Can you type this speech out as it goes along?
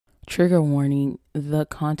Trigger warning, the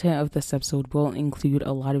content of this episode will include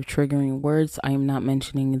a lot of triggering words. I am not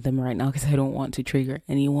mentioning them right now because I don't want to trigger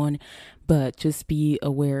anyone, but just be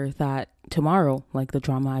aware that tomorrow, like the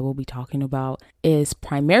drama I will be talking about, is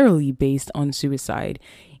primarily based on suicide.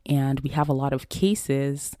 And we have a lot of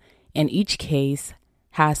cases, and each case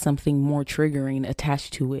has something more triggering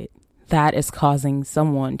attached to it that is causing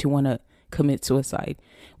someone to want to commit suicide.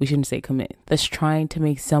 We shouldn't say commit. That's trying to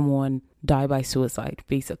make someone die by suicide,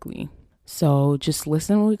 basically. So just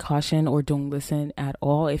listen with caution or don't listen at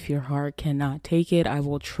all if your heart cannot take it. I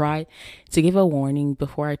will try to give a warning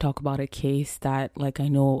before I talk about a case that, like, I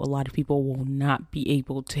know a lot of people will not be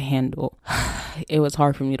able to handle. It was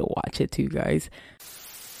hard for me to watch it too, guys.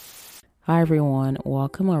 Hi everyone,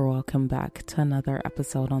 welcome back to another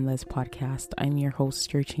episode on this podcast. I'm your host,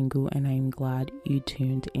 Chingu, and I'm glad you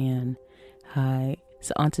tuned in. Hi.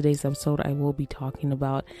 So on today's episode, I will be talking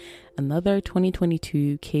about another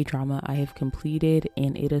 2022 K-drama I have completed,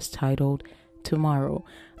 and it is titled Tomorrow.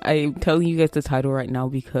 I'm telling you guys the title right now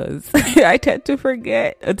because I tend to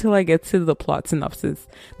forget until I get to the plot synopsis.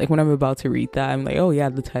 Like when I'm about to read that, I'm like, oh yeah,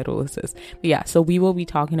 the title is this. But yeah, so we will be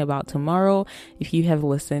talking about Tomorrow. If you have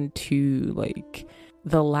listened to like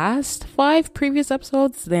the last 5 previous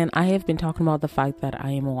episodes, then I have been talking about the fact that I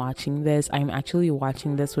am watching this. I'm actually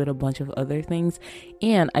watching this with a bunch of other things,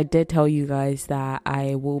 and I did tell you guys that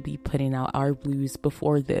I will be putting out Our Blues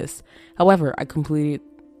before this. However, I completed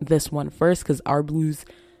this one first because Our Blues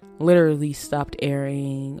literally stopped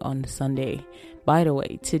airing on Sunday. By the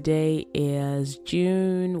way, today is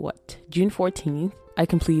June 14th. I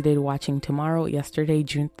completed watching Tomorrow yesterday,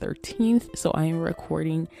 June 13th, so I am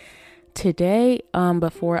recording today.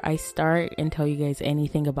 Before I start and tell you guys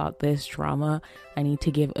anything about this drama, I need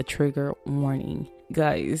to give a trigger warning.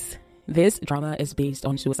 Guys, this drama is based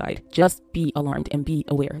on suicide. Just be alarmed and be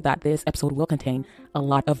aware that this episode will contain a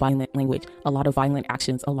lot of violent language, a lot of violent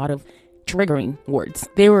actions, a lot of triggering words.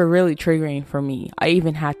 They were really triggering for me. I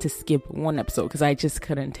even had to skip one episode because I just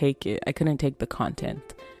couldn't take it. I couldn't take the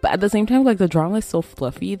content. But at the same time, like, the drama is so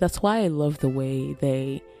fluffy. That's why I love the way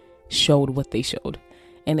they showed what they showed.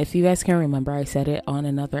 And if you guys can remember, I said it on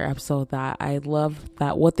another episode that I love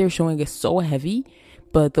that what they're showing is so heavy,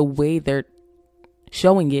 but the way they're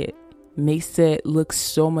showing it makes it look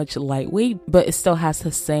so much lightweight, but it still has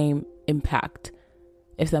the same impact,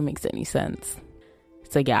 if that makes any sense.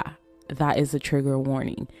 So yeah, that is a trigger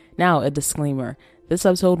warning. Now, a disclaimer. This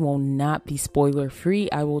episode will not be spoiler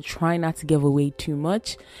free. I will try not to give away too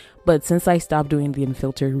much, but since I stopped doing the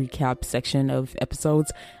unfiltered recap section of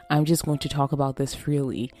episodes, I'm just going to talk about this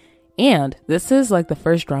freely. And this is like the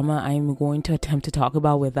first drama I'm going to attempt to talk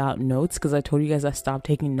about without notes, because I told you guys I stopped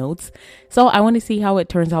taking notes. So I want to see how it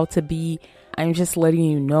turns out to be. I'm just letting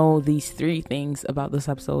you know these 3 things about this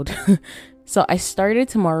episode. So I started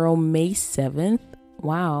Tomorrow May 7th.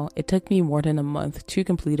 Wow, it took me more than a month to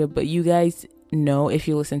complete it, but you guys know, if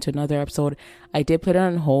you listen to another episode, I did put it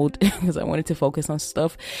on hold because I wanted to focus on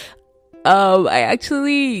stuff. I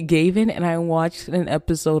actually gave in and I watched an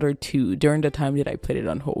episode or 2 during the time that I put it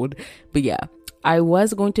on hold. But yeah, I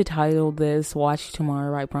was going to title this Watch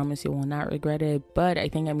Tomorrow, I Promise You Will Not Regret It, but I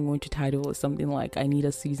think I'm going to title it something like I Need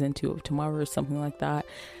a Season 2 of Tomorrow or something like that,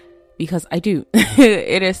 because I do.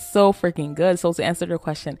 It is so freaking good. So to answer the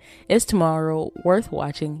question, is Tomorrow worth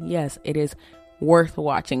watching? Yes, it is worth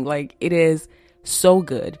watching. Like, it is so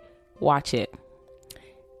good. Watch it.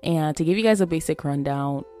 And to give you guys a basic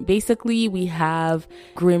rundown, basically we have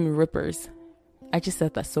Grim Reapers. I just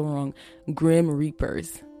said that so wrong. Grim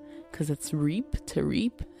Reapers, because it's reap to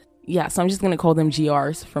reap. Yeah, so I'm just going to call them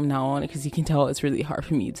GRs from now on, because you can tell it's really hard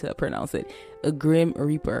for me to pronounce it. A Grim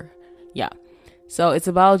Reaper. Yeah. So it's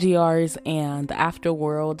about GRs and the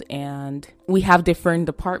afterworld, and we have different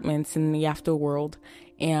departments in the afterworld.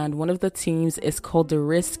 And one of the teams is called the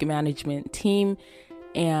Risk Management Team.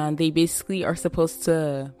 And they basically are supposed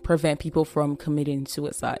to prevent people from committing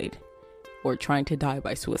suicide or trying to die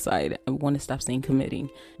by suicide. I want to stop saying committing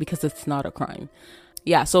because it's not a crime.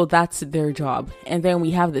 Yeah, so that's their job. And then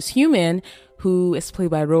we have this human who is played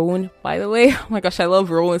by Rowan, by the way. Oh my gosh, I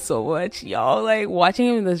love Rowan so much. Y'all, like, watching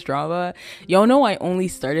him in this drama. Y'all know I only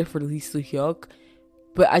started for Lee Soo-hyuk,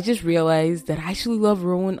 but I just realized that I actually love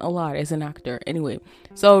Rowan a lot as an actor. Anyway,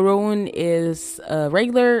 so Rowan is a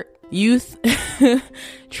regular youth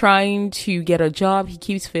trying to get a job. He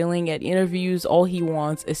keeps failing at interviews. All he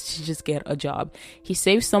wants is to just get a job. He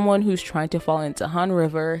saves someone who's trying to fall into Han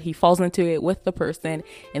River. He falls into it with the person,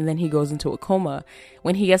 and then he goes into a coma.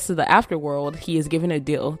 When he gets to the afterworld, he is given a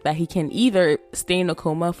deal that he can either stay in a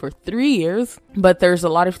coma for 3 years, but there's a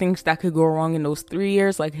lot of things that could go wrong in those 3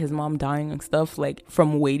 years, like his mom dying and stuff, like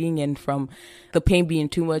from waiting and from the pain being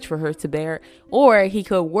too much for her to bear. Or he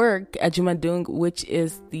could work at Jumadung, which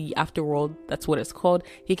is the afterworld. That's what it's called.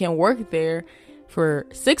 He can work there for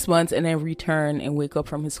 6 months and then return and wake up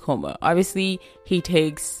from his coma. Obviously, he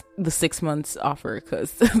takes the 6 months offer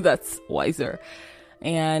because that's wiser.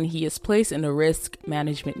 And he is placed in the risk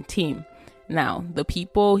management team. Now, the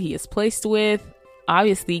people he is placed with,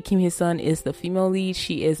 obviously, Kim Hee-sun is the female lead.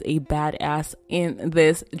 She is a badass in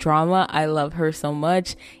this drama. I love her so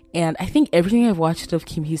much. And I think everything I've watched of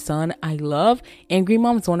Kim Hee-sun, I love. And Green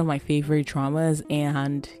Mom is one of my favorite dramas.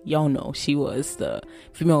 And y'all know she was the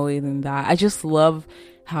female lead in that. I just love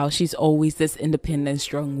how she's always this independent,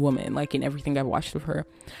 strong woman, like in everything I've watched of her.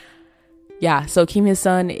 Yeah, so Kim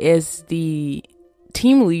Hee-sun is the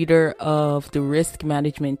team leader of the risk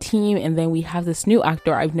management team, and then we have this new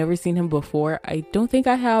actor. I've never seen him before. I don't think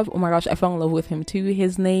I have. Oh my gosh, I fell in love with him too.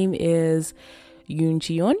 His name is Yoon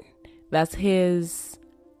Ji-yeon. That's his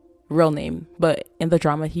real name, but in the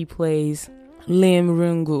drama he plays Lim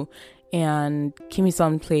Ryung-gu, and Kim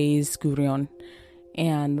Hee-sun plays Gu-ryeon.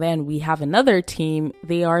 And then we have another team.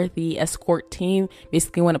 They are the escort team.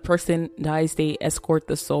 Basically, when a person dies, they escort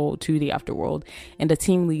the soul to the afterworld. And the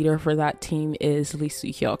team leader for that team is Lee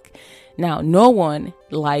Soo-hyuk. Now, no one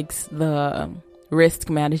likes the risk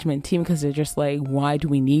management team because they're just like, why do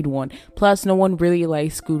we need one? Plus, no one really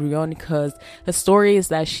likes Gu-ryeon because the story is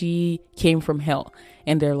that she came from hell.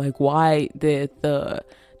 And they're like, why did the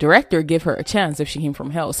director give her a chance if she came from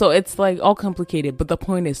hell? So it's like all complicated, but the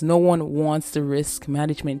point is no one wants the risk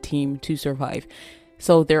management team to survive.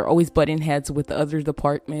 So they're always butting heads with the other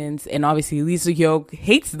departments, and obviously Lee Soo-hyuk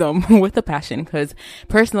hates them with a passion because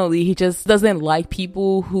personally he just doesn't like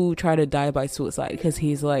people who try to die by suicide, because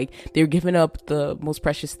he's like, they're giving up the most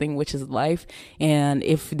precious thing, which is life, and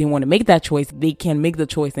if they want to make that choice, they can make the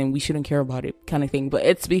choice and we shouldn't care about it, kind of thing. But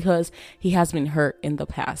it's because he has been hurt in the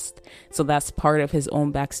past, so that's part of his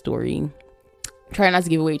own backstory. Try not to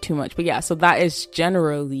give away too much, but yeah, so that is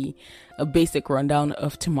generally a basic rundown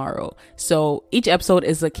of Tomorrow. So each episode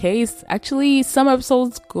is a case. Actually, some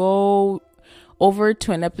episodes go over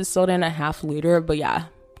to an episode and a half later, but yeah,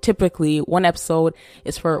 typically one episode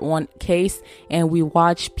is for one case, and we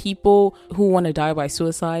watch people who want to die by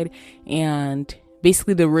suicide, and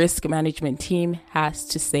basically the risk management team has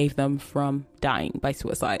to save them from dying by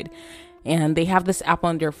suicide. And they have this app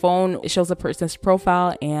on their phone. It shows a person's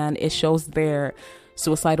profile and it shows their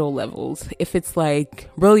suicidal levels. If it's like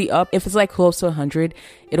really up, if it's like close to 100,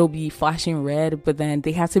 it'll be flashing red, but then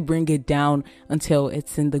they have to bring it down until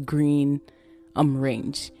it's in the green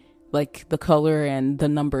range. Like the color and the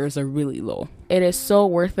numbers are really low. It is so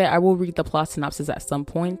worth it. I will read the plot synopsis at some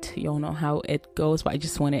point. You'll know how it goes, but I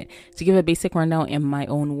just wanted to give a basic rundown in my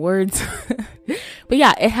own words. But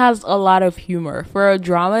yeah, it has a lot of humor. For a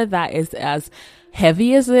drama that is as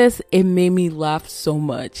heavy as this, it made me laugh so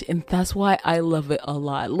much. And that's why I love it a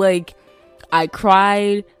lot. Like, I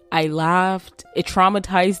cried, I laughed, it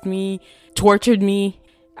traumatized me, tortured me.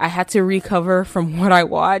 I had to recover from what I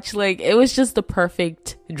watched. Like, it was just the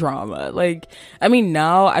perfect drama. Like, I mean,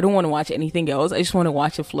 now I don't want to watch anything else. I just want to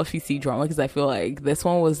watch a fluffy C-drama because I feel like this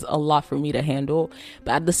one was a lot for me to handle.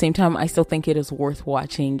 But at the same time, I still think it is worth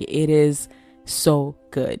watching. It is so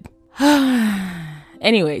good.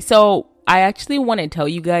 Anyway, so I actually want to tell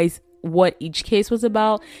you guys what each case was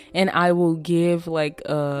about, and I will give like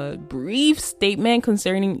a brief statement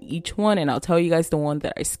concerning each one, and I'll tell you guys the one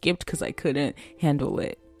that I skipped because I couldn't handle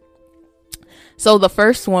it. So the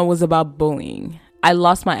first one was about bullying. I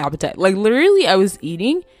lost my appetite. Like, literally, I was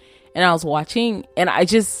eating and I was watching, and I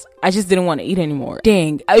just didn't want to eat anymore.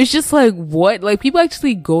 Dang, I was just like, what? Like, people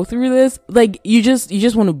actually go through this? Like, you just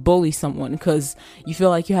want to bully someone because you feel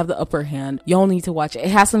like you have the upper hand. Y'all need to watch it.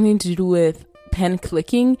 It has something to do with pen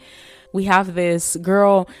clicking. We have this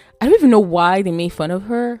girl, I don't even know why they made fun of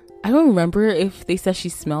her. I don't remember if they said she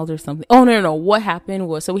smelled or something. Oh, no. What happened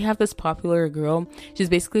was, so we have this popular girl. She's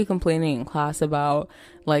basically complaining in class about,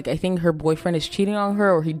 like, I think her boyfriend is cheating on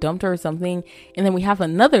her or he dumped her or something. And then we have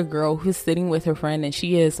another girl who's sitting with her friend and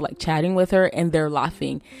she is, like, chatting with her and they're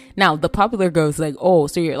laughing. Now, the popular girl is like, oh,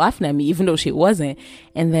 so you're laughing at me, even though she wasn't.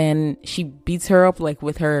 And then she beats her up, like,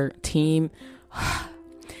 with her team.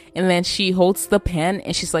 And then she holds the pen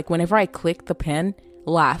and she's like, whenever I click the pen,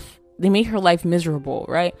 laugh. they made her life miserable,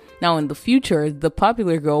 right? Now in the future, the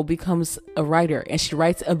popular girl becomes a writer and she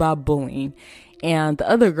writes about bullying, and the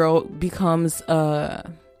other girl becomes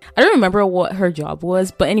I don't remember what her job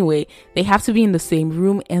was, but anyway, they have to be in the same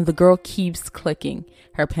room and the girl keeps clicking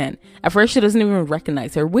her pen. At first, she doesn't even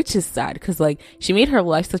recognize her, which is sad because like she made her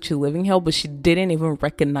life such a living hell, but she didn't even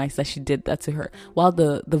recognize that she did that to her while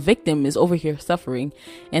the victim is over here suffering.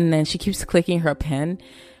 And then she keeps clicking her pen.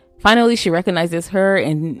 Finally, she recognizes her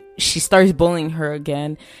and she starts bullying her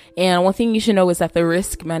again. And one thing you should know is that the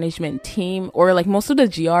risk management team, or like most of the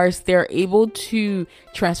GRs, they're able to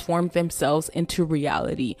transform themselves into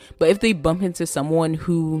reality. But if they bump into someone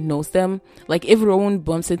who knows them, like if Rowan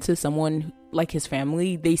bumps into someone like his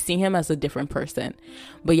family, they see him as a different person.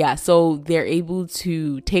 But yeah, so they're able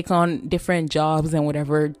to take on different jobs and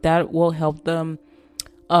whatever that will help them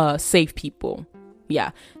save people.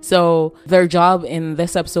 Yeah, so their job in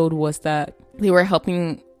this episode was that they were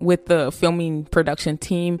helping with the filming production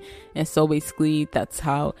team, and so basically that's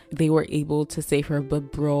how they were able to save her.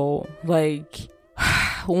 But bro, like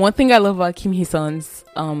one thing I love about Kim Hee-sun's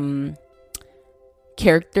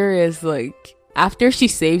character is like after she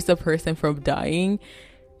saves the person from dying,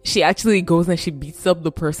 she actually goes and she beats up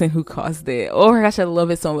the person who caused it. Oh my gosh, I love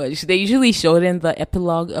it so much. They usually show it in the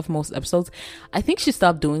epilogue of most episodes. I think she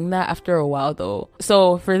stopped doing that after a while though.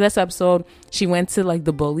 So for this episode, she went to like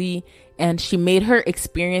the bully and she made her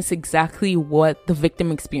experience exactly what the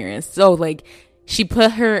victim experienced. So like she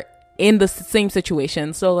put her in the same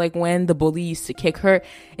situation. So like when the bully used to kick her,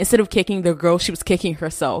 instead of kicking the girl, she was kicking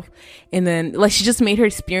herself. And then like she just made her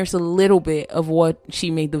experience a little bit of what she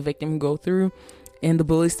made the victim go through. And the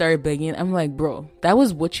bully started begging. I'm like, bro, that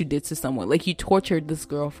was what you did to someone. Like, you tortured this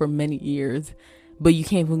girl for many years, but you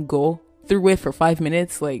can't even go through it for 5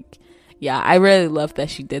 minutes. Like, yeah, I really love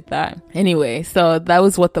that she did that. Anyway, so that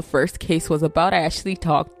was what the first case was about. I actually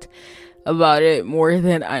talked about it more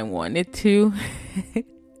than I wanted to.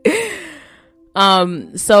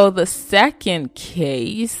 So the second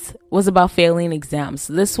case was about failing exams.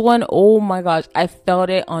 This one, oh my gosh, I felt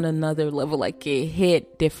it on another level. Like it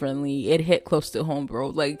hit differently. It hit close to home, bro.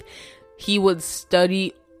 Like he would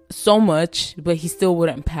study so much, but he still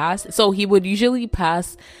wouldn't pass. So he would usually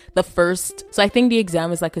pass the first. So I think the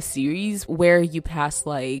exam is like a series where you pass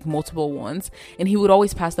like multiple ones, and he would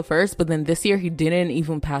always pass the first. But then this year he didn't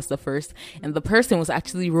even pass the first, and the person was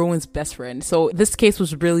actually Rowan's best friend. So this case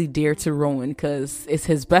was really dear to Rowan because it's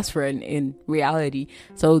his best friend in reality.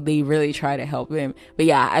 So they really try to help him. But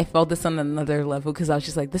yeah, I felt this on another level because I was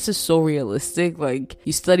just like, this is so realistic. Like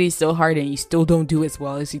you study so hard and you still don't do as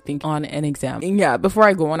well as you think on an exam. And yeah, before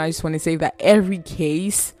I go on, I just want to say that every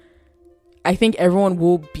case, I think everyone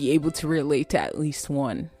will be able to relate to at least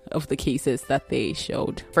one of the cases that they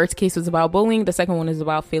showed. First case was about bullying. The second one is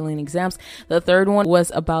about failing exams. The third one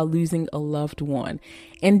was about losing a loved one.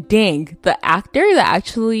 And dang, the actor that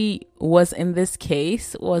actually was in this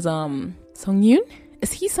case was Sung Yoon.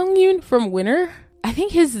 Is he Sung Yoon from Winner? I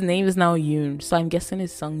think his name is now Yoon, so I'm guessing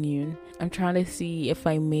it's Sung Yoon. I'm trying to see if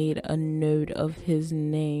I made a note of his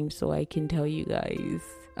name so I can tell you guys.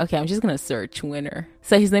 Okay, I'm just gonna search Winner.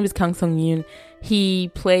 So his name is Kang Sung Yoon. He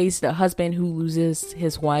plays the husband who loses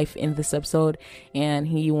his wife in this episode, and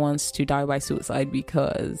he wants to die by suicide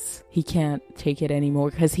because he can't take it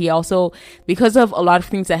anymore. Because of a lot of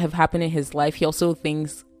things that have happened in his life, he also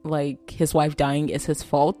thinks like his wife dying is his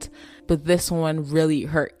fault. But this one really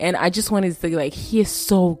hurt, and I just wanted to say, like, he is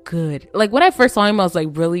so good. Like when I first saw him, I was like,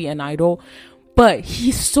 really an idol, but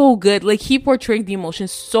he's so good. Like he portrayed the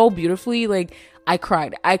emotions so beautifully. Like I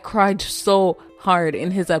cried so hard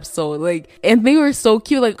in his episode. Like, and they were so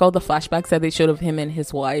cute. Like all the flashbacks that they showed of him and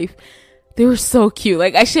his wife, they were so cute.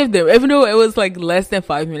 Like I shipped them, even though it was like less than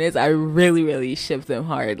 5 minutes. I really shipped them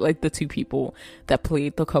hard, like the two people that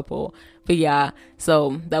played the couple. But yeah,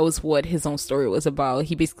 so that was what his own story was about.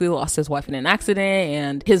 He basically lost his wife in an accident,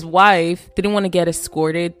 and his wife didn't want to get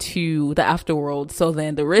escorted to the afterworld. So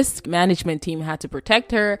then the risk management team had to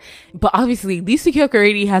protect her. But obviously, Lee Soo-hyuk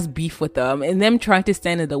already has beef with them, and them trying to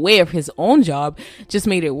stand in the way of his own job just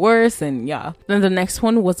made it worse. And yeah, then the next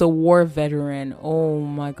one was a war veteran. Oh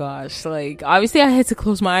my gosh. Like, obviously, I had to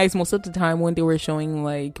close my eyes most of the time when they were showing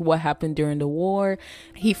like what happened during the war.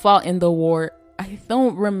 He fought in the war. I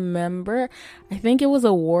don't remember. I think it was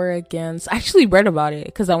a war against, I actually read about it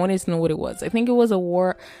because I wanted to know what it was. I think it was a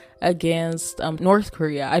war against North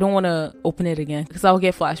Korea. I don't want to open it again because I'll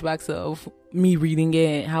get flashbacks of me reading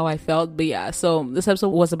it and how I felt. But yeah, so this episode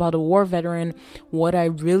was about a war veteran. What I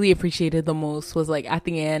really appreciated the most was like at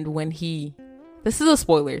the end when this is a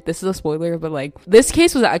spoiler, but like this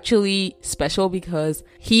case was actually special because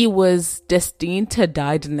he was destined to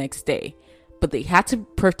die the next day. but they had to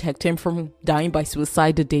protect him from dying by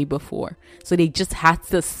suicide the day before. So they just had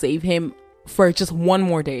to save him for just one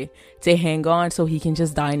more day to hang on so he can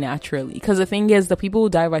just die naturally. Because the thing is, the people who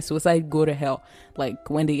die by suicide go to hell, like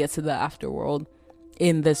when they get to the afterworld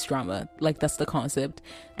in this drama. Like, that's the concept.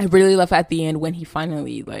 I really love at the end when he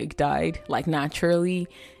finally like died, like naturally.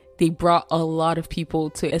 They brought a lot of people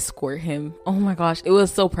to escort him. Oh my gosh, it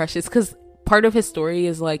was so precious, because part of his story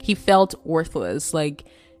is like he felt worthless, like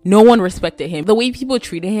no one respected him. The way people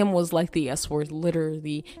treated him was like the S word,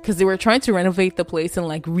 literally, because they were trying to renovate the place and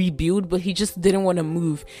like rebuild, but he just didn't want to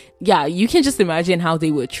move. Yeah, you can just imagine how they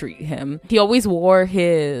would treat him. He always wore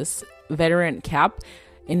his veteran cap,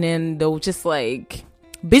 and then they'll just like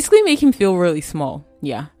basically make him feel really small.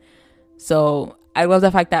 Yeah, so I love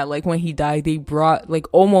the fact that like when he died, they brought like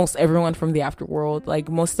almost everyone from the afterworld, like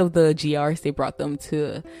most of the GRs, they brought them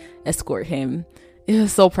to escort him. It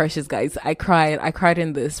was so precious, guys. I cried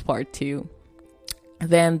in this part too.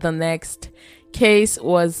 Then the next case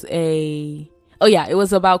was it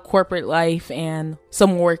was about corporate life and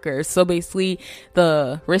some workers. So basically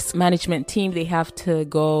the risk management team, they have to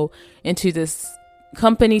go into this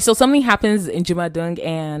company. So something happens in Jumadung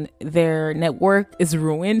and their network is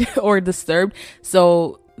ruined or disturbed.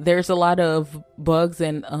 So there's a lot of bugs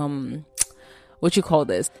and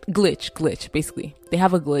glitch. Basically they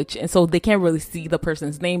have a glitch, and so they can't really see the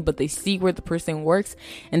person's name, but they see where the person works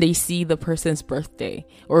and they see the person's birthday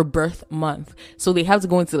or birth month. So they have to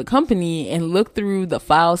go into the company and look through the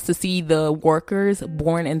files to see the workers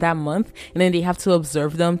born in that month, and then they have to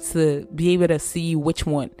observe them to be able to see which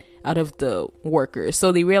one out of the workers.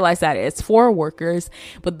 So they realized that it's 4 workers,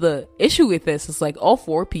 but the issue with this is like all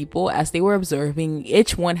 4 people, as they were observing,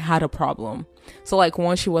 each one had a problem. So like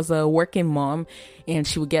one, she was a working mom and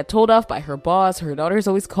she would get told off by her boss. Her daughter's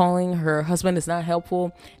always calling, her husband is not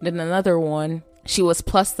helpful. And then another one, she was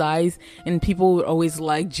plus size and people would always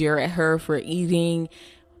like jeer at her for eating.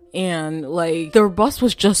 And like their boss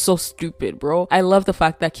was just so stupid, bro. I love the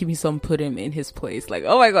fact that Kimi-sun put him in his place. Like,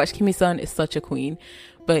 oh my gosh, Kimi-sun is such a queen.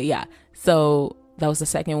 But yeah, so that was the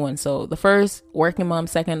second one. So the first, working mom,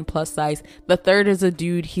 second, plus size. The third is a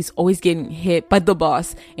dude. He's always getting hit by the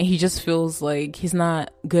boss and he just feels like he's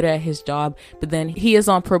not good at his job, but then he is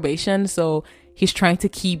on probation, so he's trying to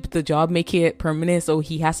keep the job, make it permanent, so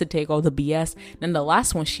he has to take all the BS. Then the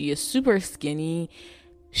last one, she is super skinny.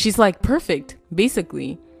 She's like perfect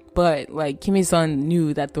basically, but like Kimi-sun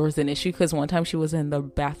knew that there was an issue because one time she was in the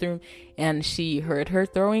bathroom and she heard her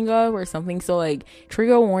throwing up or something. So like,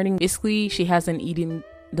 trigger warning, basically she has an eating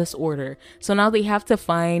disorder. So now they have to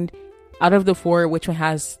find out of the 4 which one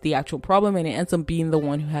has the actual problem, and it ends up being the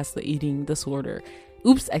one who has the eating disorder.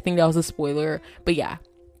 Oops, I think that was a spoiler, but yeah.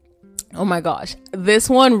 Oh my gosh, this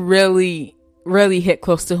one really hit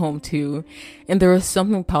close to home too. And there was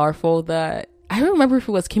something powerful that I don't remember if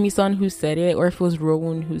it was Kimi-sun who said it or if it was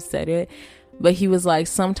Rowoon who said it, but he was like,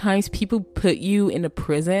 sometimes people put you in a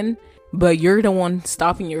prison, but you're the one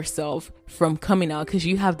stopping yourself from coming out because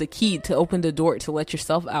you have the key to open the door to let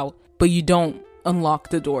yourself out, but you don't unlock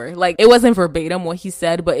the door. Like, it wasn't verbatim what he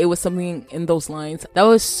said, but it was something in those lines. That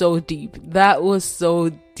was so deep.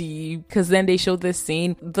 Because then they showed this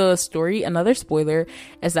scene. The story, another spoiler,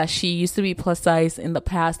 is that she used to be plus size in the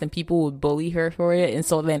past and people would bully her for it, and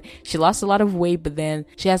so then she lost a lot of weight, but then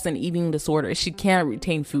she has an eating disorder. She can't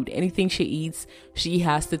retain food. Anything she eats, she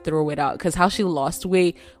has to throw it out, because how she lost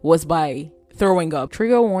weight was by throwing up.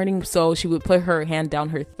 Trigger warning, so she would put her hand down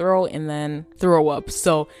her throat and then throw up.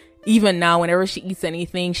 So even now, whenever she eats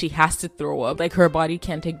anything, she has to throw up. Like, her body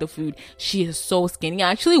can't take the food. She is so skinny.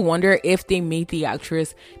 I actually wonder if they made the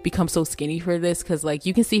actress become so skinny for this, because like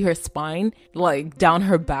you can see her spine, like down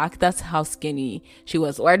her back. That's how skinny she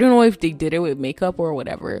was. Or I don't know if they did it with makeup or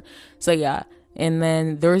whatever. So yeah. And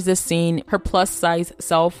then there was this scene, her plus size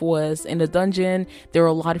self was in the dungeon. There were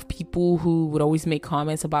a lot of people who would always make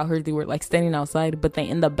comments about her. They were like standing outside, but then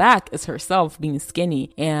in the back is herself being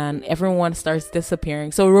skinny, and everyone starts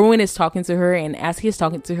disappearing. So Rowan is talking to her, and as he's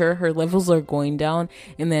talking to her, her levels are going down,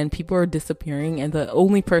 and then people are disappearing, and the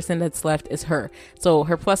only person that's left is her. So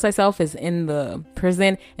her plus size self is in the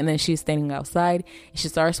prison, and then she's standing outside, and she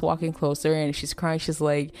starts walking closer, and she's crying. She's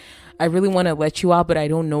like, I really want to let you out, but I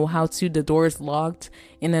don't know how to. The door is locked.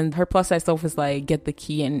 And then her plus size self is like, get the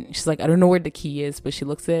key. And she's like, I don't know where the key is, but she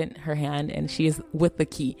looks at her hand and she is with the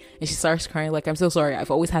key. And she starts crying like, I'm so sorry. I've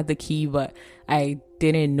always had the key, but I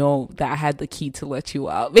didn't know that I had the key to let you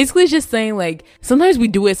out. Basically, just saying like, sometimes we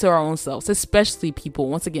do it to our own selves, especially people,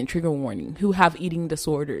 once again, trigger warning, who have eating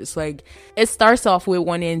disorders. Like, it starts off with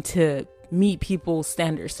wanting to meet people's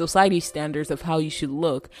standards, society standards of how you should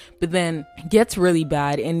look, but then gets really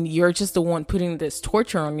bad and you're just the one putting this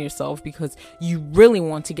torture on yourself because you really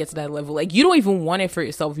want to get to that level. Like, you don't even want it for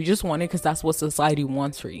yourself, you just want it because that's what society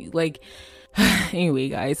wants for you. Like, anyway,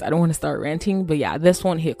 guys, I don't want to start ranting, but yeah, this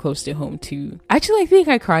one hit close to home too. Actually, I think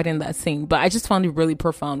I cried in that scene, but I just found it really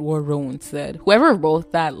profound what Rowan said. Whoever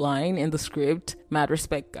wrote that line in the script, mad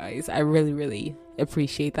respect, guys. I really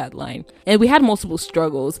appreciate that line. And we had multiple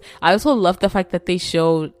struggles. I also love the fact that they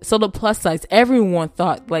showed, so the plus size, everyone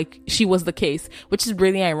thought like she was the case, which is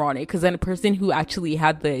really ironic because then the person who actually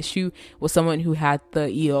had the issue was someone who had the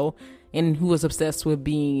EO and who was obsessed with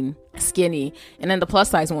being skinny. And then the plus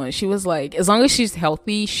size one, she was like, as long as she's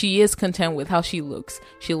healthy, she is content with how she looks.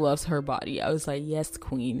 She loves her body. I was like, yes,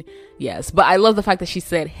 queen, yes. But I love the fact that she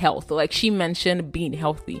said health. Like, she mentioned being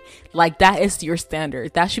healthy. Like, that is your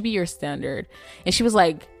standard. That should be your standard. And she was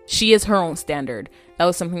like, she is her own standard. That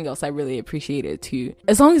was something else I really appreciated too.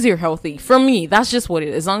 As long as you're healthy, for me, that's just what it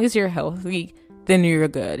is. As long as you're healthy, then you're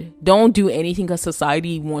good. Don't do anything because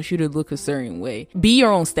society wants you to look a certain way. Be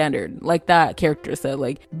your own standard, like that character said.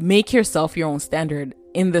 Like, make yourself your own standard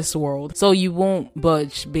in this world, so you won't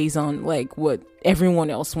budge based on like what everyone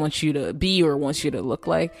else wants you to be or wants you to look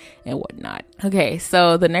like and whatnot. Okay,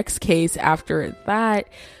 so the next case after that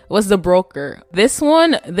was the broker. This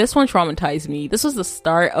one traumatized me. This was the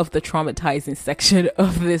start of the traumatizing section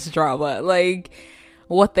of this drama. Like,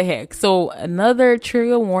 what the heck? So another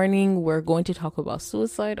trigger warning, we're going to talk about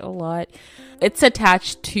suicide a lot. It's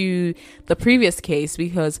attached to the previous case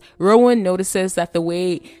because Rowan notices that the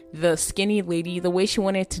way the skinny lady, the way she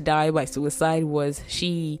wanted to die by suicide was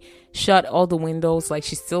she shut all the windows, like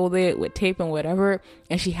she sealed it with tape and whatever,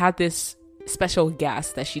 and she had this special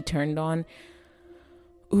gas that she turned on.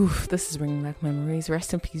 Oof, this is bringing back memories.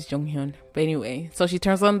 Rest in peace, Jonghyun. But anyway, so she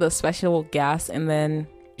turns on the special gas and then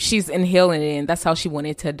she's inhaling it, and that's how she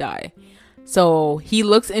wanted to die. So he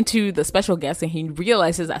looks into the special gas and he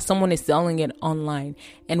realizes that someone is selling it online.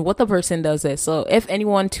 And what the person does is, so if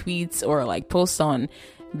anyone tweets or like posts on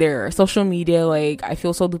their social media, like, I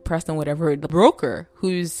feel so depressed and whatever, the broker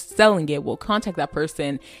who's selling it will contact that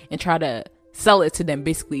person and try to sell it to them,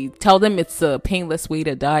 basically tell them it's a painless way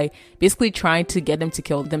to die, basically trying to get them to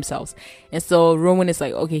kill themselves. And so Rowan is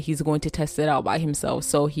like, okay, he's going to test it out by himself.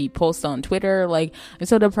 So he posts on Twitter like, I'm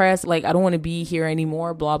so depressed, like, I don't want to be here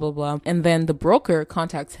anymore, blah blah blah. And then the broker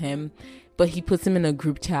contacts him, but he puts him in a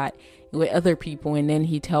group chat with other people, and then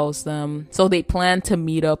he tells them, so they plan to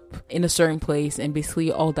meet up in a certain place and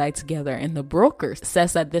basically all die together. And the broker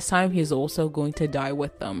says that this time he's also going to die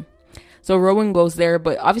with them. So Rowan goes there,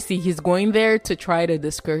 but obviously he's going there to try to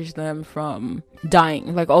discourage them from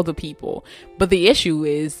dying, like all the people. But the issue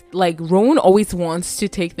is, like, Rowan always wants to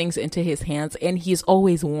take things into his hands, and he's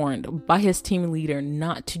always warned by his team leader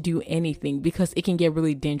not to do anything because it can get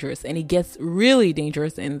really dangerous, and it gets really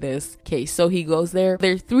dangerous in this case. So he goes there.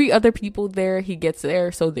 There are 3 other people there. He gets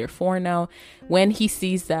there, so there are 4 now. When he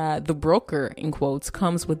sees that the broker, in quotes,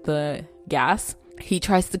 comes with the gas, he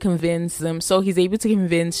tries to convince them. So he's able to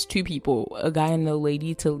convince 2 people, a guy and a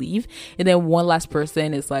lady, to leave. And then one last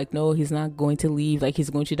person is like, no, he's not going to leave. Like,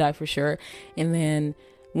 he's going to die for sure. And then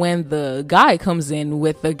when the guy comes in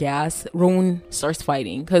with the gas, Rowan starts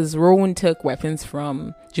fighting because Rowan took weapons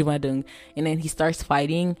from Jumadung, and then he starts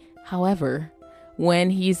fighting. However,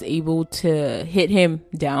 when he's able to hit him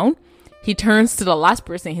down, he turns to the last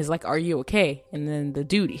person. He's like, are you okay? And then the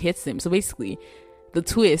dude hits him. So basically, the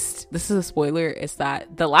twist, this is a spoiler, is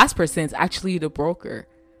that the last person is actually the broker.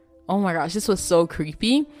 Oh my gosh, this was so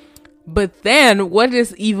creepy. But then what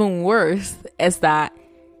is even worse is that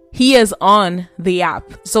he is on the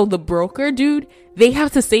app. So the broker dude, they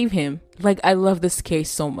have to save him. Like, I love this case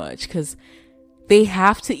so much because they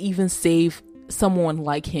have to even save someone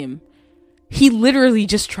like him. He literally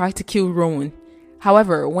just tried to kill Rowan.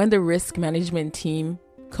 However, when the risk management team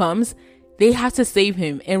comes, they have to save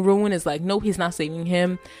him, and Rowan is like, nope, he's not saving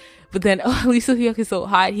him. But then, Lee Soo-hyuk is so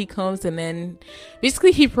hot, he comes, and then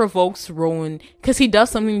basically he provokes Rowan because he does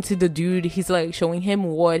something to the dude. He's like showing him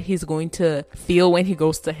what he's going to feel when he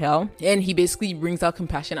goes to hell, and he basically brings out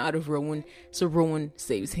compassion out of Rowan, so Rowan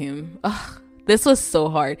saves him. Ugh. This was so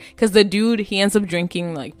hard because the dude, he ends up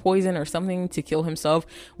drinking like poison or something to kill himself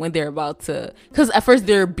when they're about to, because at first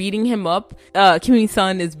they're beating him up. Kim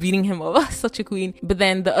Hee-sun is beating him up. Such a queen. But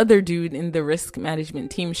then the other dude in the risk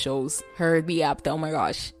management team shows her the app that, oh my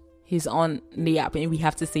gosh, he's on the app and we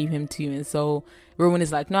have to save him too. And so Rowan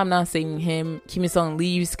is like, no, I'm not saving him. Kim Hee-sun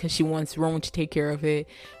leaves because she wants Rowan to take care of it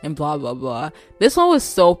and blah blah blah. This one was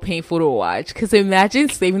so painful to watch because imagine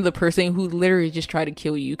saving the person who literally just tried to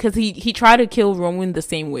kill you, because he tried to kill Rowan the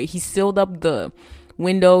same way. He sealed up the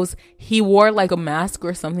windows. He wore like a mask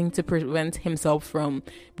or something to prevent himself from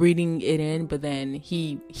breathing it in, but then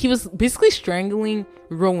he was basically strangling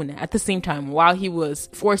Rowan at the same time while he was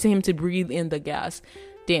forcing him to breathe in the gas.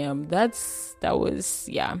 Damn, that was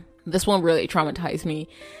this one really traumatized me.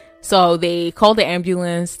 So they called the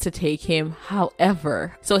ambulance to take him.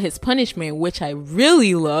 However, so his punishment, which I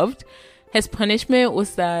really loved, his punishment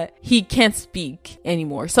was that he can't speak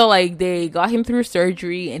anymore. So like they got him through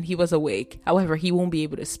surgery and he was awake. However, he won't be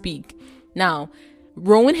able to speak. Now,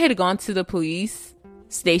 Rowan had gone to the police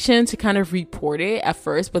station to kind of report it at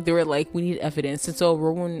first, but they were like, we need evidence. And so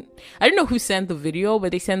Rowan, I don't know who sent the video,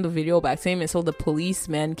 but they sent the video back to him. And so the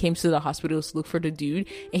policeman came to the hospital to look for the dude,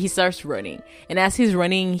 and he starts running. And as he's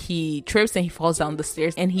running, he trips and he falls down the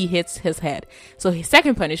stairs and he hits his head. So his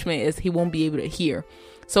second punishment is he won't be able to hear.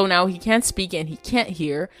 So now he can't speak and he can't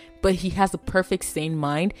hear, but he has a perfect sane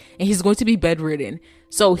mind and he's going to be bedridden.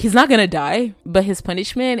 So he's not gonna die, but his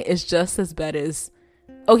punishment is just as bad as,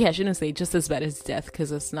 okay, I shouldn't say just as bad as death,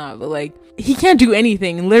 because it's not, but like, he can't do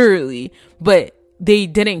anything, literally. But they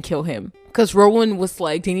didn't kill him, because Rowan was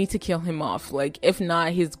like, they need to kill him off. Like, if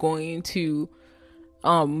not, he's going to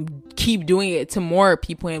keep doing it to more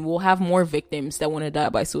people, and we'll have more victims that want to die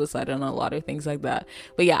by suicide and a lot of things like that.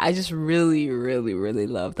 But yeah, I just really, really, really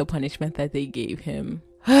love the punishment that they gave him.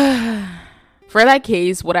 For that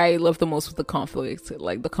case, what I love the most was the conflict,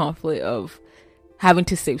 like the conflict of having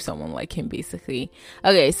to save someone like him, basically.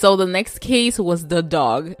 Okay, so the next case was the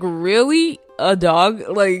dog. Really? A dog?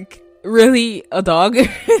 Like, really? A dog?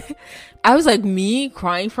 I was like, me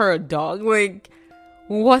crying for a dog? Like,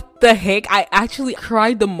 what the heck? I actually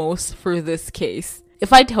cried the most for this case.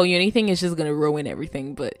 If I tell you anything, it's just gonna ruin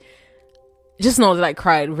everything, but just know that I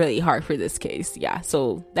cried really hard for this case. Yeah,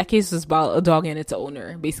 so that case was about a dog and its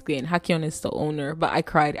owner, basically, and Hakyeon is the owner, but I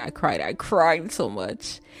cried so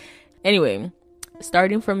much. Anyway,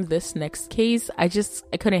 starting from this next case, I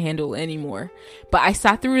couldn't handle it anymore. But I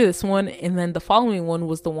sat through this one, and then the following one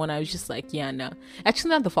was the one I was just like, yeah, no.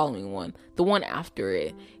 Actually, not the following one, the one after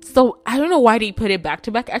it. So I don't know why they put it back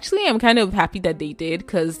to back. Actually, I'm kind of happy that they did,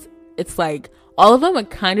 because it's like all of them are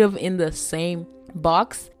kind of in the same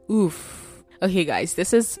box. Oof. Okay, guys,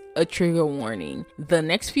 this is a trigger warning. The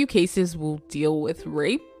next few cases will deal with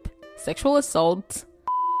rape, sexual assault.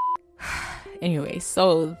 Anyway,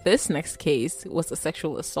 so this next case was a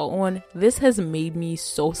sexual assault one. This has made me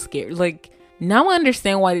so scared. Like, now I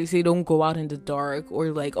understand why they say don't go out in the dark,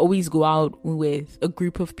 or like always go out with a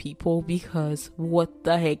group of people, because what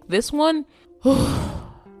the heck, this one,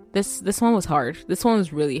 this one was hard. This one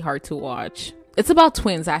was really hard to watch. It's about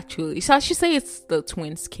twins, actually. So I should say it's the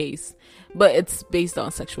twins case, but it's based on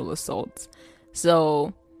sexual assault.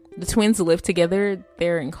 So the twins live together.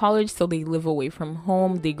 They're in college, so they live away from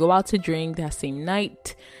home. They go out to drink that same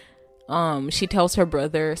night. She tells her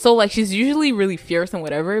brother, so like she's usually really fierce and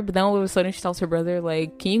whatever, but then all of a sudden she tells her brother,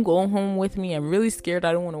 like, can you go home with me? I'm really scared.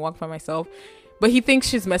 I don't want to walk by myself. But he thinks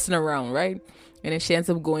she's messing around, right? And then she ends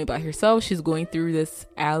up going by herself. She's going through this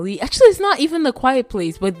alley. Actually, it's not even the quiet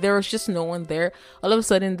place, but there was just no one there. All of a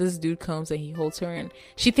sudden, this dude comes and he holds her, and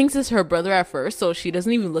she thinks it's her brother at first, so she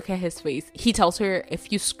doesn't even look at his face. He tells her,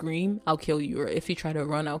 if you scream, I'll kill you, or if you try to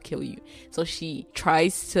run, I'll kill you. So she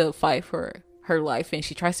tries to fight for her life, and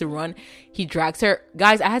she tries to run. He drags her.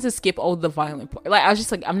 Guys, I had to skip all the violent part. Like, I was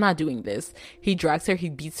just like, I'm not doing this. He drags her, he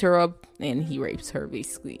beats her up, and he rapes her,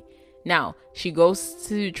 basically. Now, she goes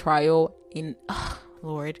to trial in,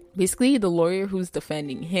 Lord. Basically, the lawyer who's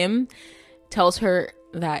defending him tells her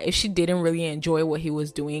that if she didn't really enjoy what he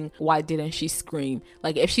was doing, why didn't she scream?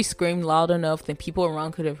 Like, if she screamed loud enough, then people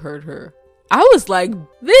around could have heard her. I was like,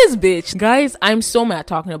 this bitch. Guys, I'm so mad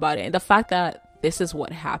talking about it. And the fact that this is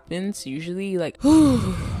what happens usually, like,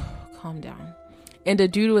 calm down. And the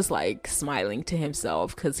dude was like smiling to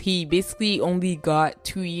himself, because he basically only got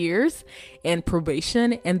 2 years and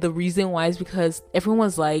probation. And the reason why is because everyone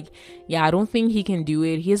was like, yeah, I don't think he can do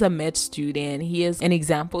it. He is a med student. He is an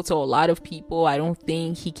example to a lot of people. I don't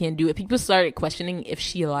think he can do it. People started questioning if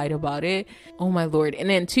she lied about it. Oh my Lord. And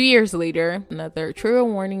then 2 years later, another trigger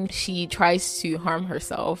warning, she tries to harm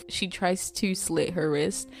herself. She tries to slit her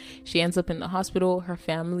wrist. She ends up in the hospital. Her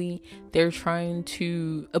family, they're trying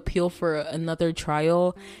to appeal for another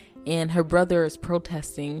trial, and her brother is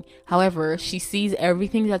protesting. However, she sees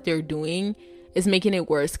everything that they're doing is making it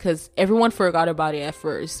worse because everyone forgot about it at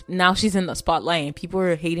first. Now she's in the spotlight and people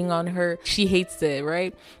are hating on her. She hates it,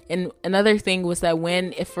 right? And another thing was that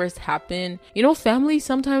when it first happened, you know, family,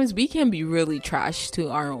 sometimes we can be really trash to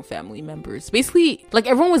our own family members. Basically, like,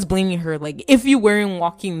 everyone was blaming her, like, if you weren't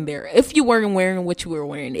walking there, if you weren't wearing what you were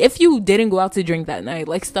wearing, if you didn't go out to drink that night,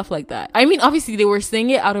 like, stuff like that. I mean, obviously they were saying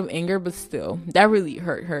it out of anger, but still, that really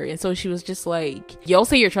hurt her. And so she was just like, y'all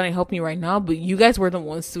say you're trying to help me right now, but you guys were the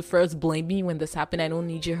ones to first blame me when this happened. I don't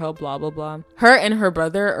need your help, blah blah blah. Her and her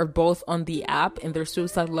brother are both on the app and their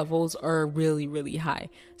suicide levels are really, really high.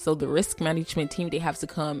 So the risk management team, they have to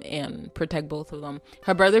come and protect both of them.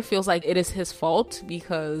 Her brother feels like it is his fault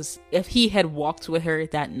because if he had walked with her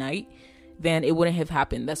that night, then it wouldn't have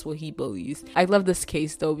happened. That's what he believes. I love this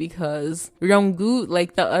case though because Ryung-gu,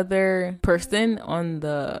 like the other person on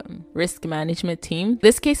the risk management team,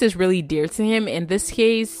 this case is really dear to him, and this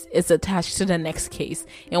case is attached to the next case.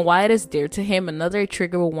 And why it is dear to him, another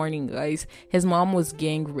trigger warning, guys. His mom was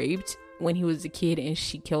gang raped when he was a kid and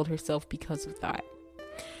she killed herself because of that.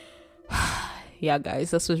 Yeah, guys,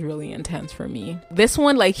 this was really intense for me. This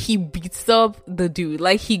one, like, he beats up the dude.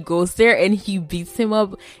 Like, he goes there and he beats him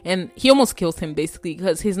up and he almost kills him, basically,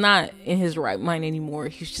 because he's not in his right mind anymore.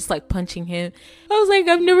 He's just, like, punching him. I was like,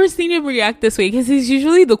 I've never seen him react this way because he's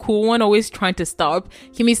usually the cool one, always trying to stop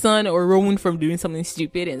Kimi-san or Rowan from doing something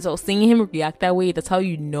stupid. And so seeing him react that way, that's how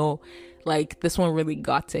you know, like, this one really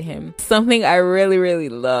got to him. Something I really, really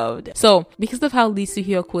loved. So, because of how Lee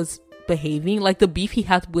Soo-hyuk was behaving, like the beef he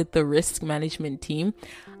had with the risk management team,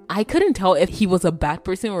 I couldn't tell if he was a bad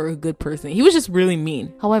person or a good person. He was just really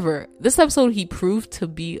mean. However, this episode, he proved to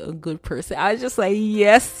be a good person. I was just like,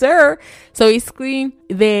 yes, sir. So basically,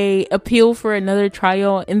 they appeal for another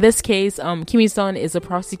trial. In this case, Kimi-san is a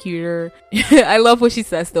prosecutor. I love what she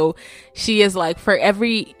says, though. She is like, for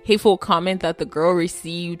every hateful comment that the girl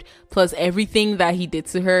received, plus everything that he did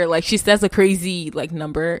to her, like, she says a crazy, like,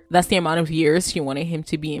 number. That's the amount of years she wanted him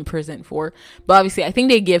to be in prison for. But obviously, I think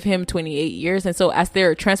they give him 28 years. And so as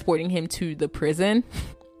they're transporting him to the prison,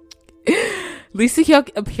 Lee Soo-hyuk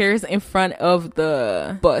appears in front of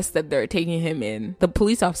the bus that they're taking him in. The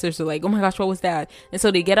police officers are like, oh my gosh, what was that? And so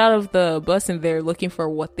they get out of the bus and they're looking for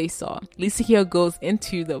what they saw. Lee Soo-hyuk goes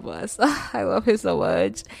into the bus. I love him so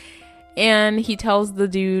much. And he tells the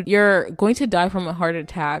dude, you're going to die from a heart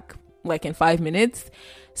attack like in 5 minutes.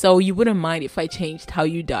 So you wouldn't mind if I changed how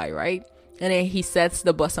you die, right? And then he sets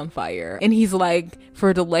the bus on fire. And he's like,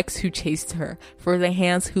 for the legs who chased her, for the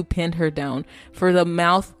hands who pinned her down, for the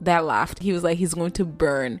mouth that laughed. He was like, he's going to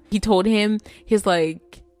burn. He told him, he's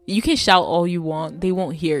like, you can shout all you want, they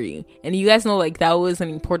won't hear you. And you guys know, like, that was an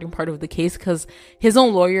important part of the case because his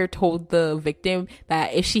own lawyer told the victim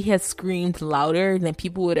that if she had screamed louder, then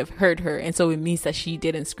people would have heard her. And so it means that she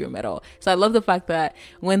didn't scream at all. So I love the fact that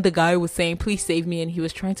when the guy was saying, please save me, and he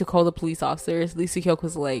was trying to call the police officers, Lee Soo-hyuk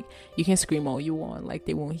was like, you can scream all you want, like,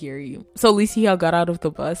 they won't hear you. So Lee Soo-hyuk got out of the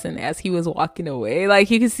bus, and as he was walking away, like,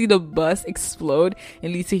 you could see the bus explode,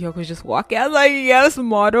 and Lee Soo-hyuk was just walking. I was like, yes,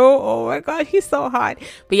 model. Oh my god, he's so hot.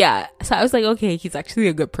 But yeah, so I was like, okay, he's actually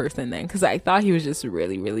a good person then, because I thought he was just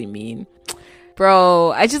really, really mean.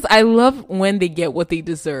 Bro, I love when they get what they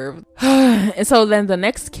deserve. And so then the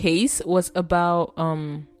next case was about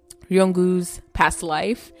Ryung-gu's past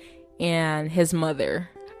life and his mother.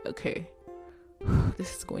 Okay.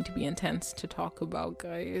 This is going to be intense to talk about,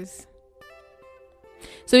 guys.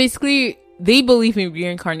 So basically, they believe in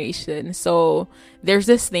reincarnation. So there's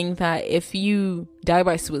this thing that if you die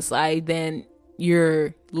by suicide, then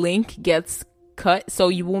your link gets cut, so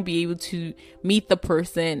you won't be able to meet the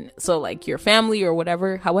person, so like your family or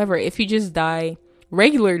whatever. However, if you just die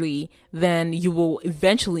regularly, then you will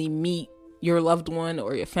eventually meet your loved one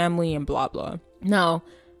or your family and blah blah. Now,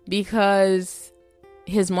 because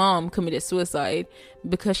his mom committed suicide,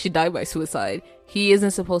 because she died by suicide, he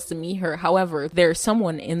isn't supposed to meet her. However, there's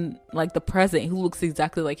someone in like the present who looks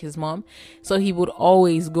exactly like his mom, so he would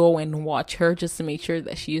always go and watch her just to make sure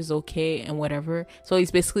that she is okay and whatever. So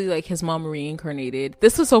he's basically like his mom reincarnated.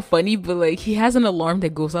 This was so funny, but like he has an alarm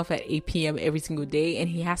that goes off at 8 p.m. every single day, and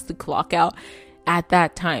he has to clock out at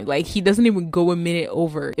that time. Like, he doesn't even go a minute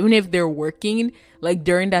over, even if they're working. Like,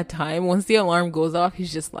 during that time, once the alarm goes off,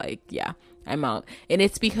 he's just like, yeah, I'm out. And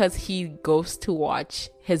it's because he goes to watch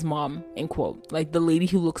his mom, in quote, like the lady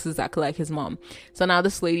who looks exactly like his mom. So now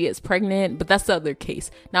this lady is pregnant, but that's the other case.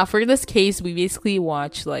 Now for this case, we basically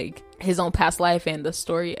watch like his own past life and the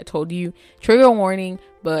story I told you. Trigger warning,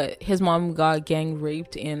 but his mom got gang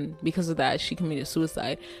raped, and because of that, she committed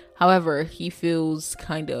suicide. However, he feels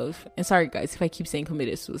kind of, and sorry guys if I keep saying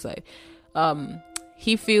committed suicide,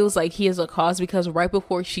 he feels like he is a cause because right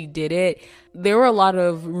before she did it, there were a lot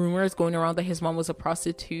of rumors going around that his mom was a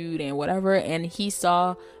prostitute and whatever, and he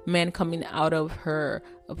saw men coming out of her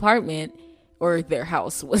apartment, or their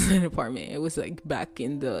house was an apartment. It was like back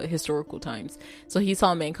in the historical times. So he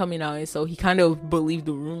saw men coming out, and so he kind of believed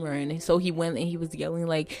the rumor, and so he went and he was yelling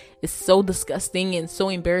like, it's so disgusting and so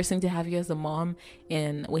embarrassing to have you as a mom.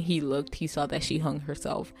 And when he looked, he saw that she hung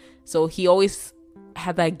herself. So he always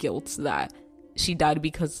had that guilt that she died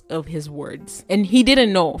because of his words. And he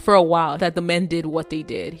didn't know for a while that the men did what they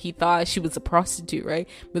did. He thought she was a prostitute, right?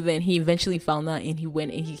 But then he eventually found out, and he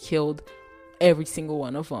went and he killed every single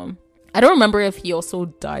one of them. I don't remember if he also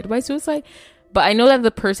died by suicide, but I know that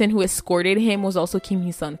the person who escorted him was also Kim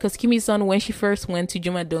Hee-sun, because Kim Hee-sun, when she first went to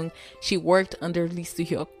Jumadung, she worked under Lee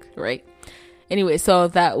Soo-hyuk, right? Anyway, so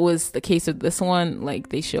that was the case of this one. Like,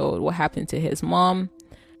 they showed what happened to his mom.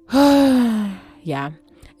 Yeah.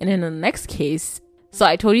 And in the next case, so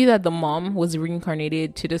I told you that the mom was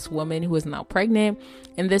reincarnated to this woman who is now pregnant.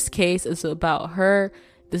 In this case, it's about her.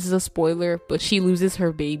 This is a spoiler, but she loses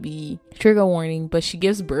her baby. Trigger warning, but she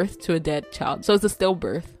gives birth to a dead child. So it's a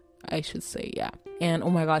stillbirth, I should say, yeah. And oh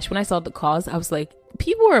my gosh, when I saw the cause, I was like,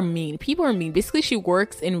 people are mean. People are mean. Basically, she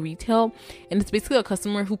works in retail, and it's basically a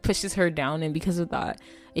customer who pushes her down. And because of that,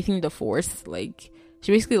 I think the force, like,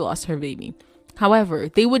 she basically lost her baby. However,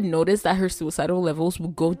 they would notice that her suicidal levels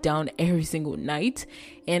would go down every single night.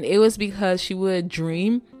 And it was because she would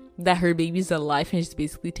dream that her baby's alive and she's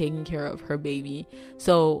basically taking care of her baby.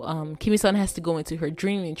 So Kim Hee-sun has to go into her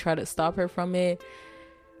dream and try to stop her from it.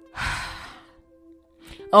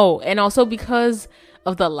 Oh, and also because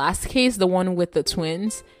of the last case, the one with the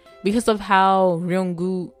twins, because of how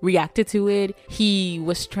Ryung-gu reacted to it, he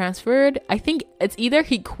was transferred. I think it's either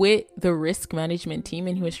he quit the risk management team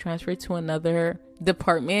and he was transferred to another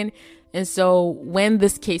department. And so when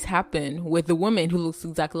this case happened with the woman who looks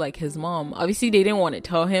exactly like his mom, obviously they didn't want to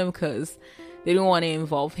tell him because they didn't want to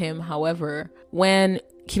involve him. However, when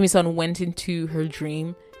Kim Hee-sun went into her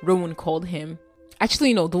dream, Rowan called him.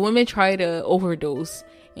 Actually, no, the woman tried to overdose.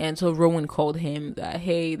 And so Rowan called him that,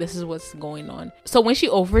 hey, this is what's going on. So when she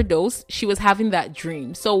overdosed, she was having that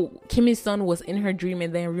dream. So Kim Hee-sun was in her dream,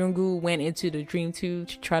 and then Ryung-gu went into the dream too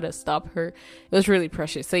to try to stop her. It was really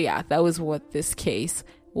precious. So yeah, that was what this case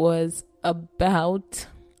was about.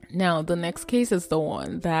 Now the next case is the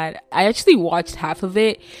one that I actually watched half of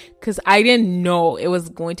it because I didn't know it was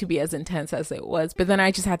going to be as intense as it was, but then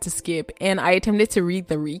I just had to skip, and I attempted to read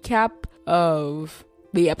the recap of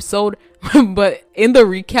the episode, but in the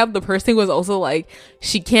recap the person was also like,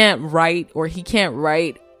 she can't write, or he can't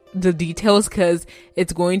write the details because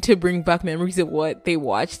it's going to bring back memories of what they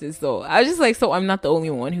watched. And so I was just like, so I'm not the only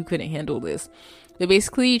one who couldn't handle this. They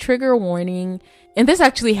basically trigger warning, and this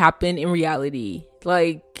actually happened in reality.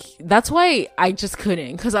 Like, that's why I just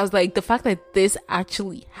couldn't, because I was like, the fact that this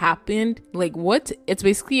actually happened, like, what? It's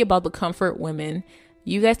basically about the comfort women.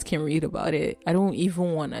 You guys can read about it. I don't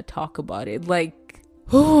even want to talk about it. Like,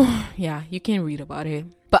 oh yeah, you can read about it.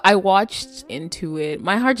 But I watched into it.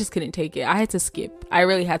 My heart just couldn't take it. I had to skip. I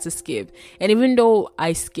really had to skip. And even though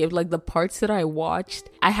I skipped, like, the parts that I watched,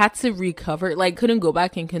 I had to recover. Like, couldn't go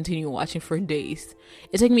back and continue watching for days.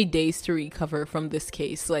 It took me days to recover from this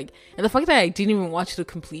case. Like, and the fact that I didn't even watch the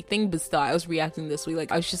complete thing, but still I was reacting this way.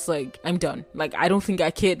 Like, I was just like, I'm done. Like, I don't think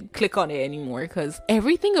I could click on it anymore, because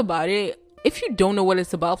everything about it, if you don't know what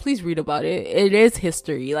it's about, please read about it. It is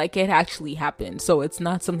history. Like, it actually happened. So it's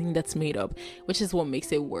not something that's made up, which is what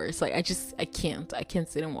makes it worse. Like, I can't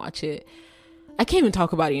sit and watch it. I can't even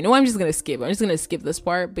talk about it. You know, I'm just going to skip. I'm just going to skip this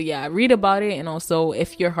part. But yeah, read about it. And also,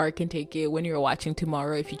 if your heart can take it when you're watching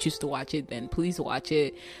tomorrow, if you choose to watch it, then please watch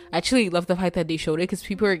it. I actually love the fact that they showed it, because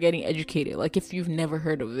people are getting educated. Like, if you've never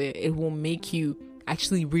heard of it, it will make you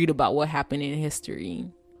actually read about what happened in history.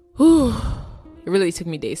 Whew. It really took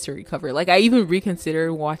me days to recover. Like, I even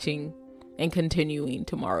reconsidered watching and continuing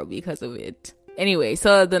tomorrow because of it. Anyway,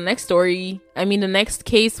 so the next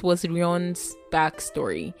case was Ryon's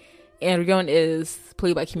backstory. And Ryon is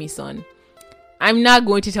played by Kim Hee-sun. I'm not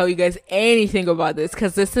going to tell you guys anything about this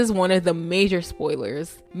because this is one of the major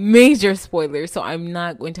spoilers. So I'm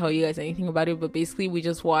not going to tell you guys anything about it. But basically, we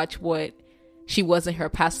just watch what she was in her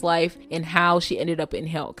past life and how she ended up in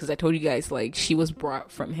hell. Because I told you guys, like, she was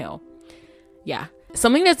brought from hell. Yeah.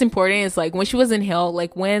 Something that's important is, like, when she was in hell,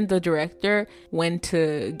 like, when the director went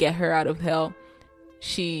to get her out of hell,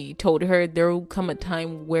 she told her there will come a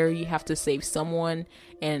time where you have to save someone,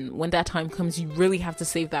 and when that time comes, you really have to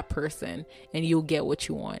save that person and you'll get what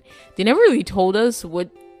you want. They never really told us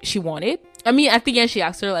what she wanted. I mean, at the end she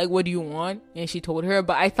asked her, like, what do you want? And she told her,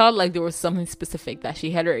 but I thought, like, there was something specific that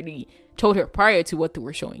she had already told her prior to what they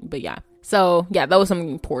were showing. But yeah, So yeah, that was something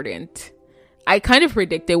important. I kind of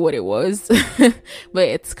predicted what it was, but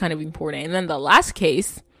it's kind of important. And then the last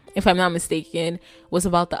case, if I'm not mistaken, was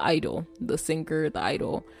about the idol, the singer, the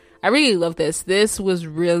idol. I really love this. This was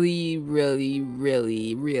really, really,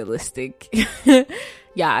 really realistic.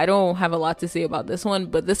 Yeah, I don't have a lot to say about this one,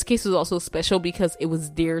 but this case was also special because it was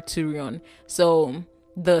dear to Ryeon. So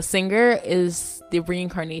the singer is the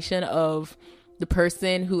reincarnation of the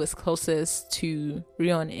person who is closest to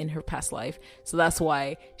Ryeon in her past life. So that's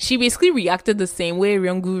why she basically reacted the same way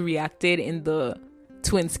Ryungwoo reacted in the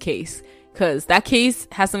twins case, because that case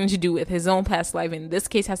has something to do with his own past life, and this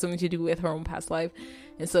case has something to do with her own past life.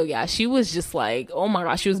 And so yeah, she was just like, oh my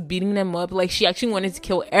gosh, she was beating them up. Like, she actually wanted to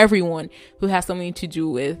kill everyone who has something to do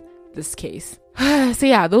with this case. So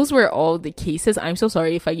yeah, those were all the cases. I'm so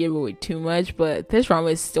sorry if I gave away too much, but this drama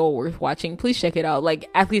is still worth watching. Please check it out. Like,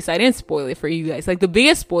 at least I didn't spoil it for you guys. Like, the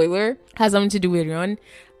biggest spoiler has something to do with Ryeon.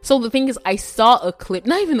 So the thing is, I saw a clip,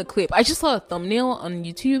 not even a clip, I just saw a thumbnail on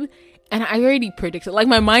YouTube, and I already predicted. Like,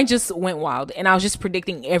 my mind just went wild, and I was just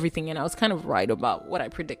predicting everything, and I was kind of right about what I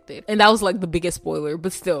predicted. And that was like the biggest spoiler,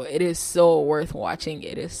 but still, it is so worth watching.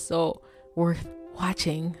 It is so worth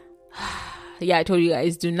watching. Yeah, I told you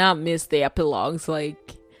guys, do not miss the epilogues.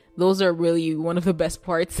 Like, those are really one of the best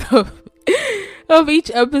parts of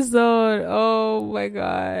each episode. Oh my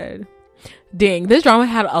god. Dang, this drama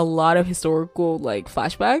had a lot of historical, like,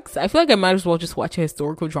 flashbacks. I feel like I might as well just watch a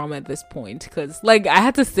historical drama at this point, because, like, I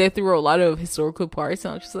had to sit through a lot of historical parts,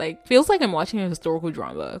 and I was just like, feels like I'm watching a historical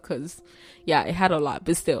drama, because, yeah, it had a lot,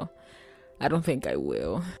 but still, I don't think I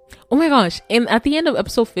will. Oh my gosh, and at the end of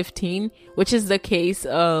episode 15, which is the case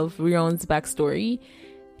of Ryeon's backstory,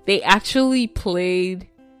 they actually played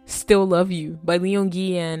Still Love You by Lee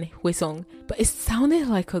Young-gi and Hwaesung, but it sounded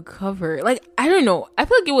like a cover. Like, I don't know, I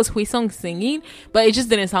feel like it was Hwaesung singing, but it just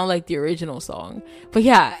didn't sound like the original song. But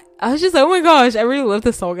yeah, I was just like, oh my gosh, I really love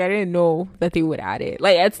the song. I didn't know that they would add it.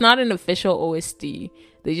 Like, it's not an official OST,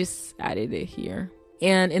 they just added it here.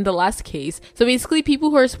 And in the last case, so basically people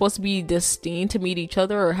who are supposed to be destined to meet each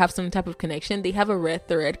other or have some type of connection, they have a red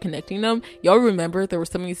thread connecting them. Y'all remember there was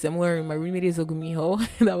something similar in My Roommate is a Gumiho.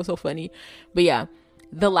 That was so funny. But yeah,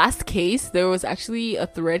 the last case, there was actually a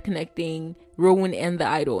thread connecting Rowan and the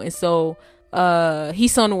idol. And so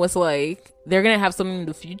Heesun was like, they're gonna have something in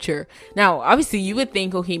the future. Now, obviously, you would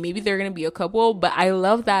think, okay, maybe they're gonna be a couple, but I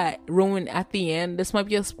love that Rowan at the end, this might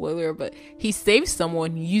be a spoiler, but he saves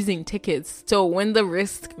someone using tickets. So when the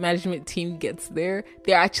risk management team gets there,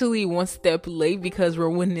 they're actually one step late because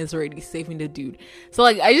Rowan is already saving the dude. So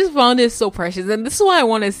like, I just found it so precious, and this is why I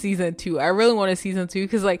want a season 2. I really want a season 2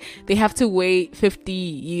 because like they have to wait 50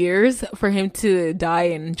 years for him to die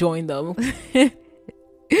and join them.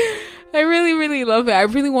 I really, really love it. I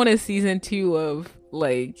really want a season 2 of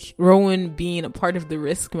like Rowan being a part of the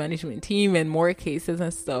risk management team and more cases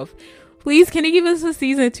and stuff. Please, can you give us a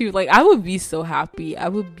season 2? Like, I would be so happy. I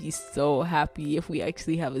would be so happy if we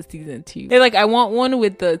actually have a season 2. And like, I want one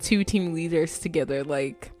with the 2 team leaders together,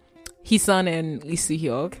 like Heesun and Lee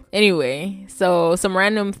Soo-hyuk. Anyway, so some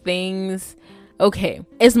random things. Okay,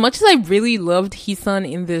 as much as I really loved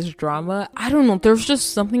Heesun in this drama, I don't know, there's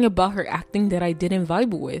just something about her acting that I didn't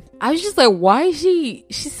vibe with. I was just like, why is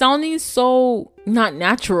she's sounding so not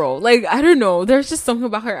natural? Like, I don't know, there's just something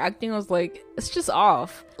about her acting. I was like, it's just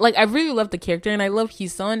off. Like, I really love the character and I love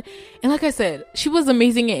Heesun, and like I said, she was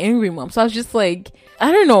amazing in Angry Mom. So I was just like,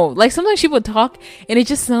 I don't know, like sometimes she would talk and it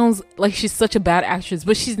just sounds like she's such a bad actress,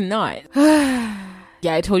 but she's not.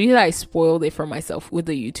 Yeah, I told you that I spoiled it for myself with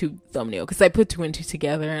the YouTube thumbnail because I put 2 and 2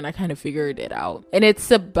 together and I kind of figured it out. And it's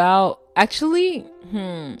about, actually,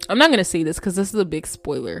 I'm not gonna say this because this is a big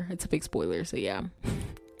spoiler. It's a big spoiler, so yeah.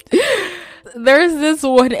 There's this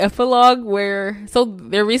one epilogue where, so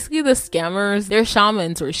they're basically the scammers. They're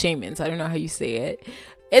shamans or shamans, I don't know how you say it.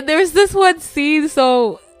 And there's this one scene,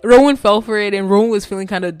 so Rowan fell for it and Rowan was feeling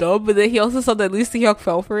kind of dumb, but then he also saw that Lee Soo-hyuk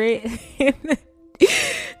fell for it.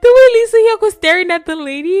 The way Lee Soo-hyuk was staring at the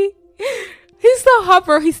lady, he's so hot,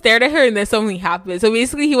 bro. He stared at her and then something happened. So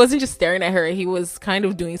basically he wasn't just staring at her, he was kind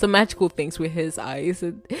of doing some magical things with his eyes,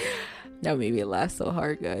 and that made me laugh so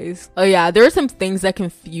hard, guys. Oh yeah, there were some things that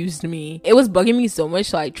confused me. It was bugging me so much,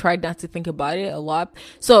 so I tried not to think about it a lot.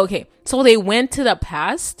 So okay, so they went to the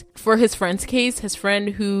past for his friend's case, his friend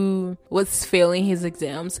who was failing his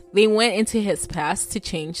exams. They went into his past to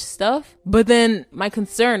change stuff. But then my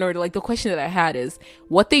concern, or like the question that I had is,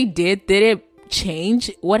 what they did it change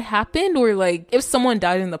what happened? Or like if someone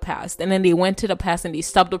died in the past and then they went to the past and they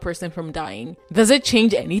stopped the person from dying, does it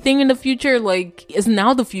change anything in the future? Like, it's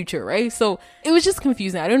now the future, right? So it was just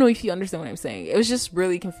confusing. I don't know if you understand what I'm saying. It was just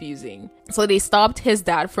really confusing. So they stopped his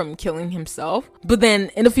dad from killing himself, but then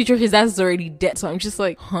in the future his dad is already dead. So I'm just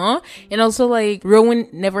like, huh? And also like Rowan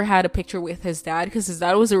never had a picture with his dad because his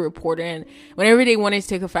dad was a reporter, and whenever they wanted to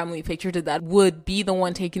take a family picture, the dad would be the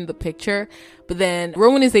one taking the picture. But then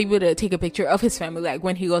Rowan is able to take a picture of his family, like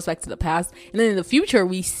when he goes back to the past. And then in the future,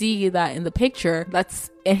 we see that in the picture that's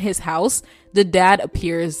in his house, the dad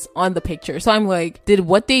appears on the picture. So I'm like, did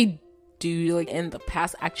what they do like in the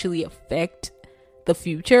past actually affect the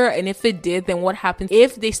future? And if it did, then what happens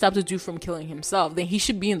if they stop the dude from killing himself? Then he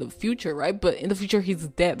should be in the future, right? But in the future he's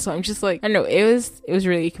dead. So I'm just like, I don't know, it was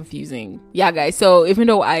really confusing. Yeah, guys, so even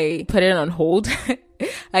though I put it on hold,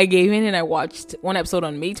 I gave in and I watched one episode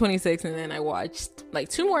on May 26th, and then I watched like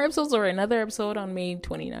 2 more episodes or another episode on May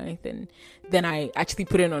 29th, and then I actually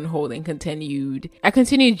put it on hold and continued. I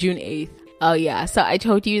continued June 8th. Oh yeah, so I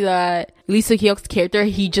told you that Lee Soo-hyuk's character,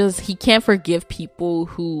 he can't forgive people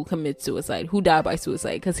who commit suicide, who die by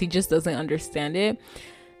suicide, because he just doesn't understand it.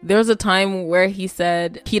 There was a time where he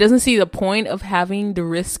said he doesn't see the point of having the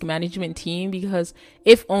risk management team, because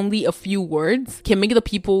if only a few words can make the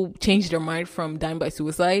people change their mind from dying by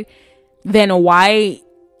suicide, then why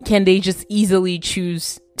can they just easily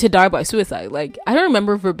choose to die by suicide? Like, I don't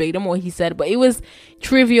remember verbatim what he said, but it was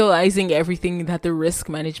trivializing everything that the risk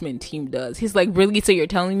management team does. He's like, really? So you're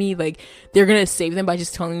telling me like they're gonna save them by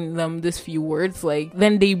just telling them this few words? Like,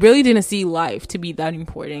 then they really didn't see life to be that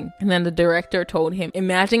important. And then the director told him,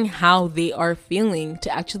 imagine how they are feeling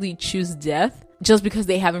to actually choose death just because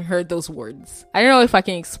they haven't heard those words. I don't know if I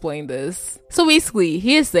can explain this. So basically,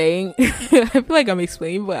 he is saying, I feel like I'm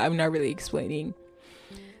explaining, but I'm not really explaining.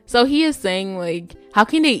 So he is saying, like, how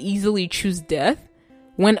can they easily choose death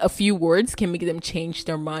when a few words can make them change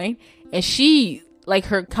their mind? And she, like,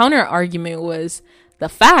 her counter argument was the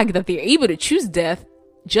fact that they're able to choose death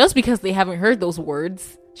just because they haven't heard those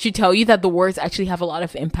words should tell you that the words actually have a lot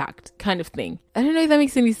of impact, kind of thing. I don't know if that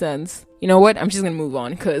makes any sense. You know what? I'm just gonna move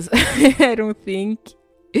on because I don't think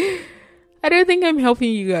I'm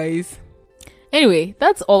helping you guys. Anyway,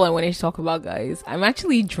 that's all I wanted to talk about, guys. I'm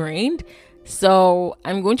actually drained. So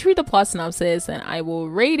I'm going to read the plot synopsis and I will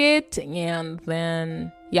rate it, and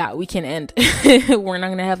then yeah, we can end. We're not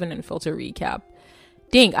gonna have an unfiltered recap.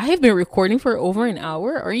 Dang, I have been recording for over an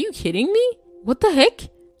hour. Are you kidding me? What the heck?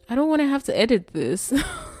 I don't want to have to edit this.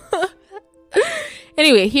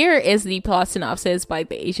 Anyway, here is the plot synopsis by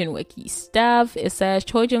the Asian Wiki staff. It says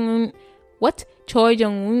Choi Jung-un,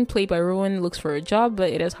 played by Rowan, looks for a job, but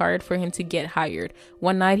it is hard for him to get hired.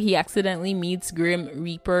 One night, he accidentally meets Grim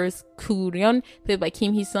Reapers Koo-ryun, played by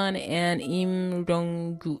Kim Hee-sun and Im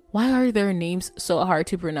Rong-gu. Why are their names so hard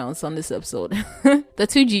to pronounce on this episode? The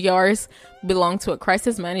two GRs belong to a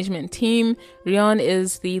crisis management team. Ryun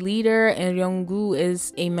is the leader and Ryung-gu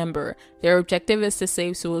is a member. Their objective is to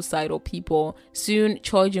save suicidal people. Soon,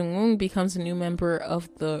 Choi Jung-un becomes a new member of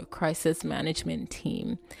the crisis management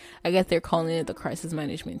team. I guess they're calling it the crisis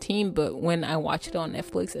management team, but when I watch it on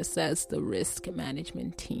Netflix, it says the risk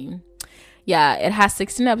management team. Yeah, it has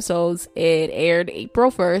 16 episodes. It aired April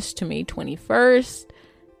 1st to May 21st.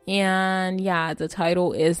 And yeah, the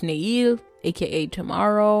title is Neil, aka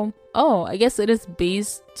Tomorrow. Oh, I guess it is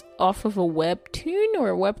based off of a webtoon or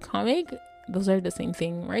a webcomic. Those are the same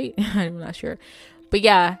thing, right? I'm not sure. But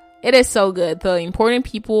yeah, it is so good. The important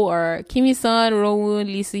people are Kim Hee-sun, Rowoon,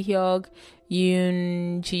 Lee Soo-hyuk,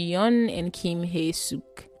 Yoon Ji-yeon, and Kim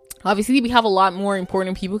Hae-suk. Obviously, we have a lot more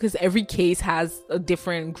important people because every case has a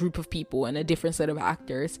different group of people and a different set of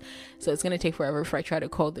actors. So it's going to take forever if I try to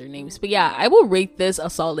call their names. But yeah, I will rate this a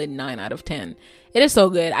solid 9 out of 10. It is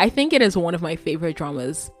so good. I think it is one of my favorite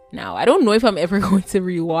dramas now. I don't know if I'm ever going to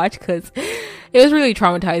rewatch because it was really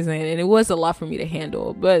traumatizing and it was a lot for me to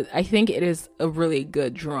handle. But I think it is a really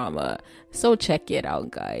good drama. So check it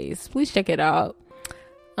out, guys. Please check it out.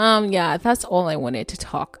 Yeah, that's all I wanted to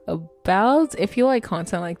talk about. If you like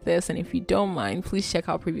content like this and if you don't mind, please check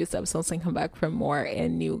out previous episodes and come back for more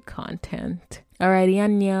and new content. Alrighty,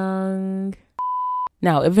 annyeong.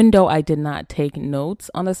 Now, even though I did not take notes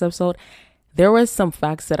on this episode, there was some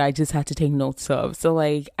facts that I just had to take notes of. So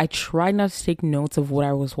like, I tried not to take notes of what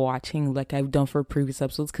I was watching like I've done for previous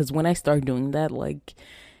episodes, because when I start doing that, like,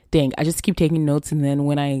 dang, I just keep taking notes, and then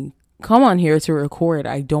when I come on here to record,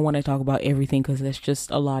 I don't want to talk about everything because there's just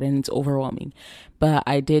a lot and it's overwhelming. But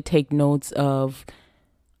I did take notes of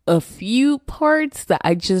a few parts that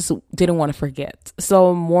I just didn't want to forget.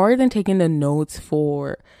 So more than taking the notes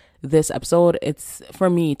for this episode, it's for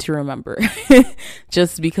me to remember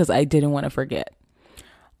just because I didn't want to forget.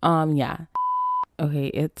 Yeah. Okay,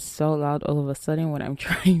 it's so loud all of a sudden when I'm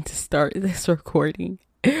trying to start this recording.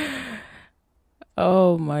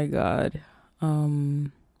 Oh my god. I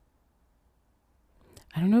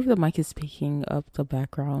don't know if the mic is picking up the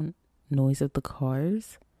background noise of the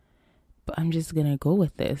cars, but I'm just gonna go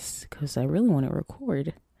with this because I really want to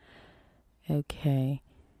record. Okay.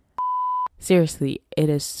 Seriously, it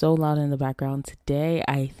is so loud in the background today.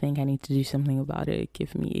 I think I need to do something about it.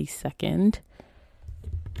 Give me a second.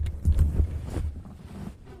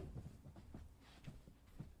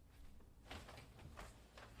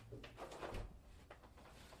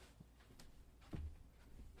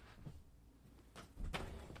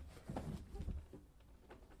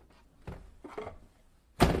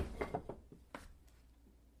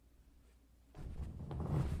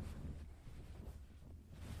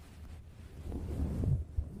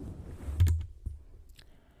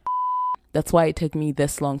 That's why it took me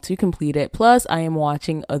this long to complete it. Plus, I am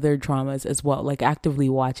watching other dramas as well, like actively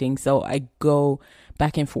watching. So I go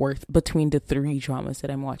back and forth between the 3 dramas that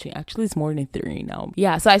I'm watching. Actually, it's more than 3 now.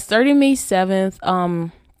 Yeah, so I started May 7th.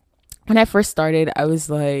 When I first started, I was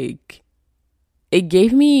like, it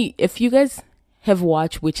gave me, if you guys have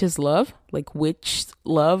watched Witch is Love, like Witch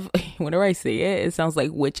Love, whenever I say it, it sounds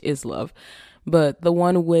like Witch is Love. But the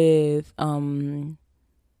one with Yoon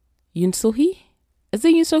So-hee? Is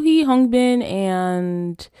it Yoon So-hee, Hongbin,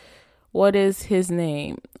 and what is his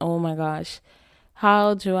name? Oh my gosh.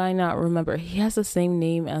 How do I not remember? He has the same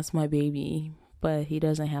name as my baby, but he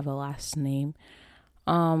doesn't have a last name.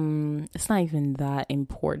 It's not even that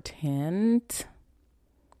important.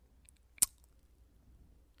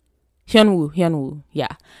 Hyunwoo,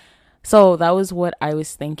 yeah. So that was what I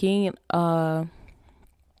was thinking. So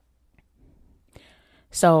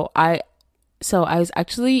I was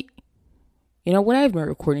actually, you know, what I've been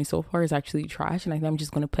recording so far is actually trash, and I think I'm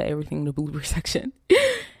just going to put everything in the blooper section.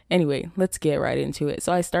 Anyway, let's get right into it.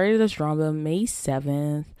 So I started this drama May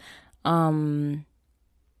 7th.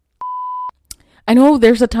 I know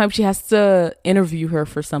there's a time she has to interview her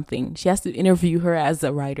for something. She has to interview her as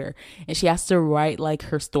a writer, and she has to write like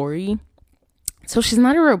her story. So she's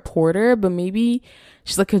not a reporter, but maybe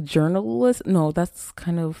she's like a journalist. No, that's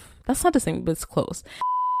not the same, but it's close.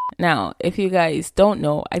 Now, if you guys don't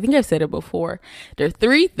know, I think I've said it before. There are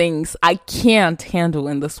 3 things I can't handle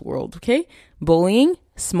in this world, okay? Bullying,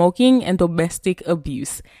 smoking, and domestic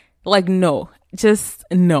abuse. Like, no. Just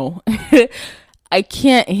no. I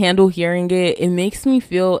can't handle hearing it. It makes me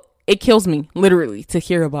feel, it kills me, literally, to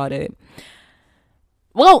hear about it.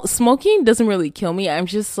 Well, smoking doesn't really kill me. I'm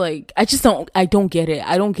just like, I don't get it.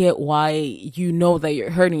 I don't get why you know that you're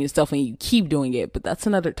hurting yourself and you keep doing it. But that's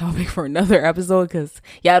another topic for another episode because,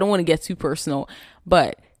 yeah, I don't want to get too personal.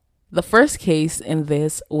 But the first case in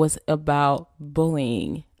this was about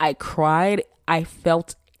bullying. I cried. I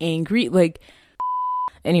felt angry. Like,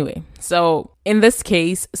 anyway, so in this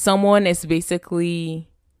case, someone is basically,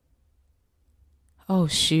 oh,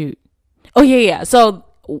 shoot. Oh, yeah. So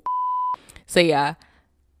yeah.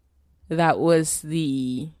 That was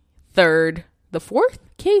the 4th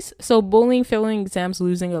case. So bullying, failing exams,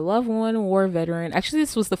 losing a loved one, war veteran. Actually,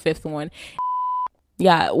 this was the 5th one.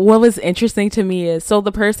 Yeah, what was interesting to me is, so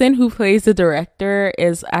the person who plays the director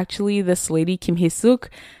is actually this lady, Kim Hee-suk.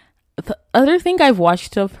 The other thing I've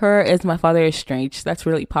watched of her is My Father is Strange. That's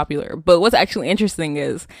really popular. But what's actually interesting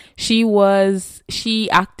is she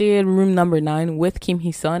acted Room Number 9 with Kim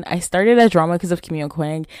Hee-sun. I started a drama because of Kim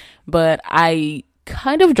Yo-kwang, but I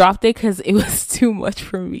kind of dropped it because it was too much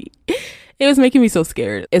for me. It was making me so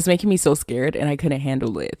scared. It's making me so scared and I couldn't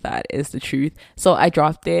handle it. That is the truth. So I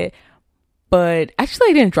dropped it. But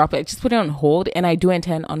actually I didn't drop it. I just put it on hold, and I do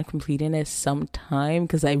intend on completing it sometime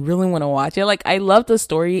because I really want to watch it. Like, I love the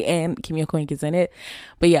story and Kim Yo-kwang is in it.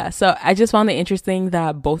 But yeah, so I just found it interesting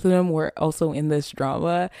that both of them were also in this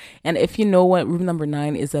drama. And if you know what Room Number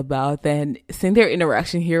 9 is about, then seeing their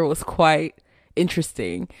interaction here was quite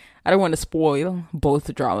interesting. I don't want to spoil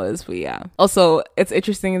both dramas, but yeah. Also, it's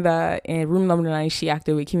interesting that in Room Number 9, she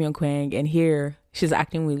acted with Kim Yo-kwang, and here she's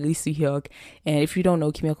acting with Lee Soo-hyuk. And if you don't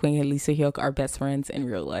know, Kim Yo-kwang and Lee Soo-hyuk are best friends in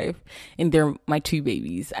real life, and they're my 2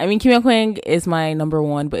 babies. I mean, Kim Yo-kwang is my number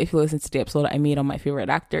 1, but if you listen to the episode I made on my favorite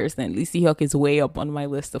actors, then Lee Soo-hyuk is way up on my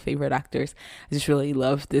list of favorite actors. I just really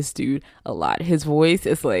love this dude a lot. His voice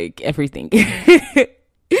is like everything.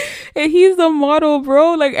 And he's a model,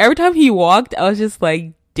 bro. Like, every time he walked, I was just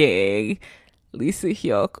like, dang, Lee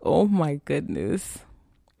Soo-hyuk, oh my goodness.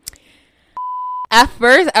 At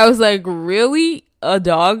first I was like, really, a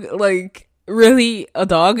dog? Like, really, a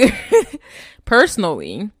dog?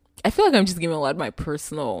 Personally, I feel like I'm just giving a lot of my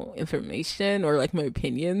personal information or like my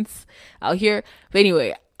opinions out here. But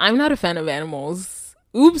anyway, I'm not a fan of animals.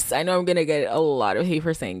 Oops, I know I'm gonna get a lot of hate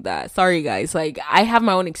for saying that. Sorry guys. Like, I have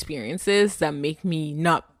my own experiences that make me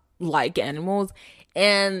not like animals,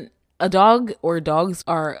 and a dog or dogs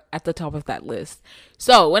are at the top of that list.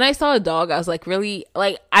 So when I saw a dog, I was like, really,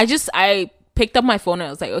 like, I picked up my phone and I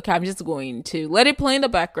was like, okay, I'm just going to let it play in the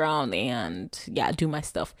background and yeah, do my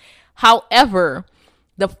stuff. However,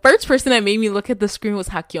 the first person that made me look at the screen was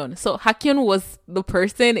Hakyeon. So Hakyeon was the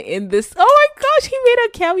person in this. Oh my gosh, he made a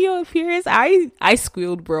cameo appearance. I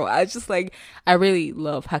squealed, bro. I was just like, I really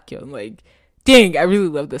love Hakyeon. Like, dang, I really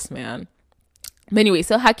love this man. But anyway,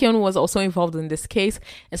 so Hakyeon was also involved in this case,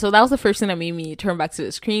 and so that was the first thing that made me turn back to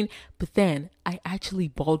the screen. But then I actually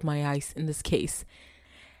bawled my eyes in this case.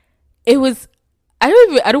 It was, I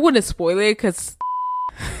don't want to spoil it because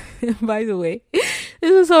by the way,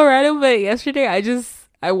 this is so random, but yesterday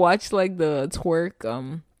I watched like the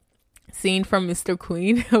twerk scene from Mr.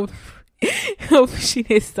 Queen of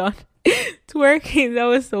Shine's son twerking. That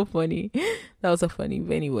was so funny. That was so funny.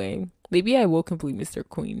 But anyway, maybe I will complete Mr.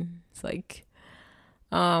 Queen. It's like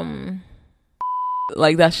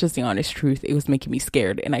that's just the honest truth. It was making me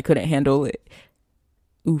scared and I couldn't handle it.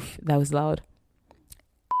 Oof, that was loud.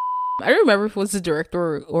 I don't remember if it was the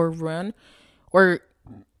director or Run, or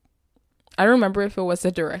I don't remember if it was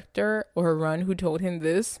the director or Run who told him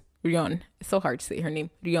this. Ryeon. It's so hard to say her name.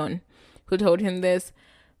 Ryeon. Who told him this.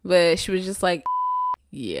 But she was just like,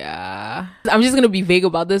 yeah. I'm just going to be vague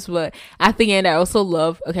about this, but at the end, I also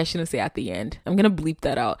love, okay, I shouldn't say at the end. I'm going to bleep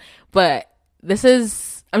that out. But this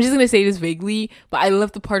is, I'm just going to say this vaguely, but I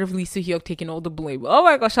love the part of Lee Soo-hyuk taking all the blame. Oh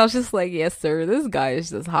my gosh, I was just like, yes, sir. This guy is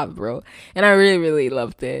just hot, bro. And I really, really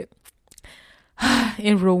loved it.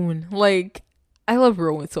 And Rowan. Like, I love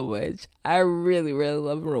Rowan so much. I really, really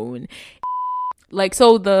love Rowan. Like,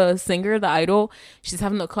 so the singer, the idol, she's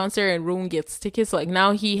having a concert and Rowan gets tickets. Like,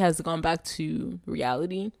 now he has gone back to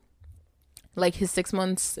reality. Like, his 6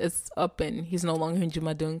 months is up and he's no longer in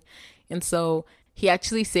Jumadung. And so he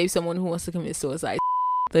actually saved someone who wants to commit suicide.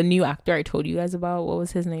 The new actor I told you guys about, what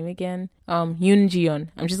was his name again? Yoon Ji-eun.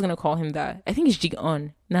 I'm just gonna call him that. I think it's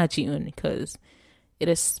Ji-eun, not Ji-eun, because it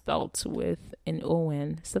is spelled with an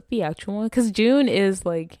O-N. Is that the actual one? Because June is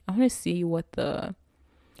like, I want to see what the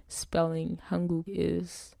spelling Hanguk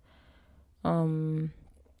is.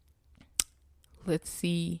 Let's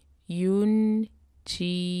see. Yoon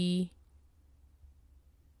Ji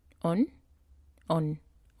on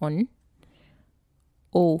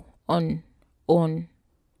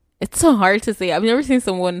It's so hard to say. I've never seen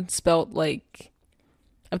someone spelled like,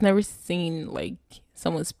 I've never seen like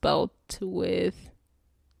someone spelled with,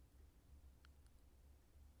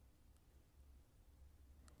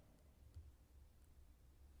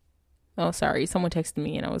 oh, sorry. Someone texted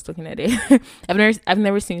me and I was looking at it. I've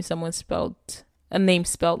never seen someone spelled, a name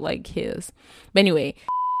spelled like his. But anyway,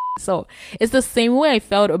 so it's the same way I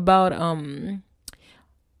felt about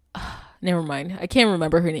never mind. I can't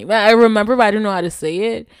remember her name. I remember, but I don't know how to say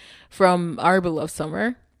it. From Our Beloved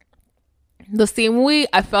Summer. The same way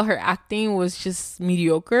I felt her acting was just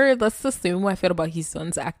mediocre. That's the same way I felt about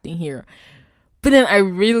Heeson's acting here. But then I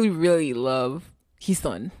really, really love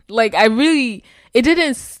Heeson. Like, it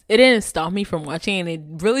didn't stop me from watching, and it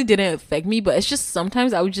really didn't affect me. But it's just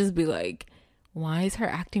sometimes I would just be like, why is her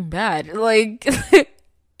acting bad? Like,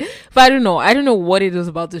 but I don't know what it is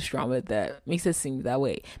about this drama that makes it seem that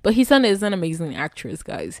way. But Heeson is an amazing actress,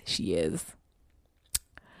 guys. She is.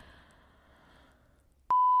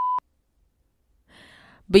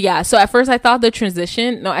 But yeah, so at first I thought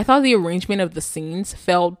the arrangement of the scenes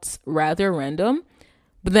felt rather random.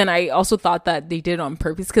 But then I also thought that they did it on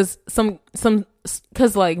purpose because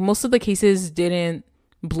because like most of the cases didn't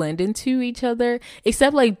blend into each other,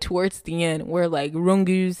 except like towards the end where like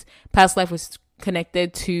Ronggu's past life was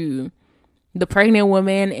connected to the pregnant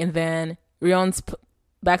woman, and then Ryeon's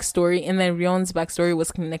backstory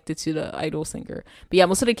was connected to the idol singer. But yeah,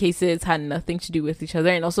 most of the cases had nothing to do with each other.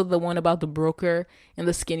 And also the one about the broker and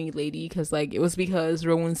the skinny lady, because like it was because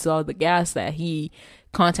Rowan saw the gas that he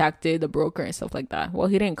contacted the broker and stuff like that. Well,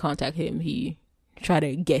 he didn't contact him, he tried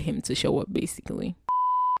to get him to show up, basically.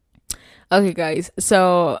 Okay guys,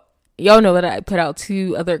 so y'all know that I put out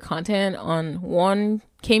 2 other content on one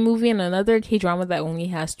K-movie and another K-drama that only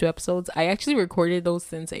has 2 episodes. I actually recorded those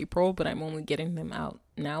since April, but I'm only getting them out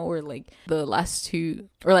now, or like the last 2,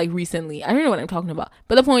 or like recently. I don't know what I'm talking about.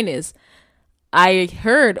 But the point is, I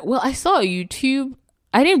saw a YouTube.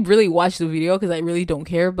 I didn't really watch the video because I really don't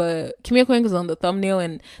care, but Kim Hye-kwan was on the thumbnail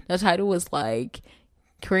and the title was like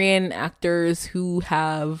Korean actors who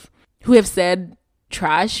have said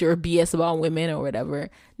trash or BS about women or whatever.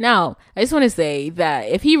 Now, I just want to say that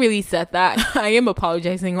if he really said that, I am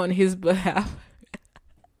apologizing on his behalf.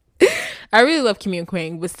 I really love Kim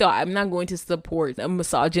Young-kwang, but still, I'm not going to support a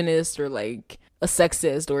misogynist or like a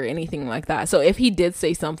sexist or anything like that. So if he did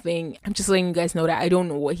say something, I'm just letting you guys know that I don't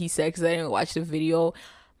know what he said because I didn't watch the video.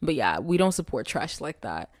 But yeah, we don't support trash like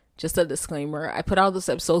that. Just a disclaimer. I put out those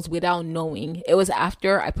episodes without knowing. It was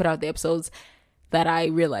after I put out the episodes that I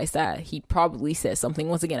realized that he probably said something.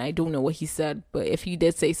 Once again, I don't know what he said, but if he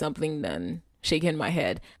did say something, then shaking my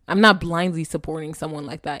head. I'm not blindly supporting someone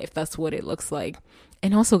like that if that's what it looks like.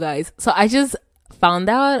 And also, guys, so I just found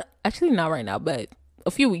out, actually not right now, but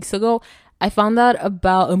a few weeks ago, I found out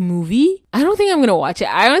about a movie. I don't think I'm gonna watch it.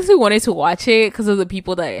 I honestly wanted to watch it because of the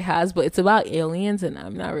people that it has, but it's about aliens and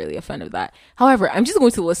I'm not really a fan of that. However, I'm just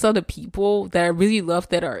going to list out the people that I really love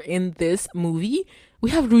that are in this movie. We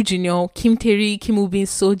have Ru Jun-young, Kim Tae-ri, Kim Woo-bin,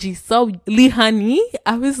 So Ji-sub, Lee Han-hee.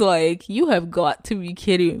 I was like, you have got to be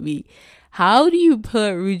kidding me. How do you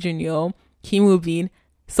put Ru Jun-young, Kim Woo-bin,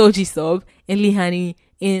 So Ji-sub, and Lee Han-hee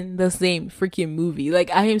in the same freaking movie? Like,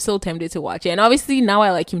 I am so tempted to watch it. And obviously now I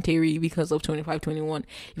like Kim Tae-ri because of 2521,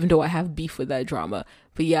 even though I have beef with that drama.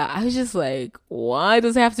 But yeah, I was just like, why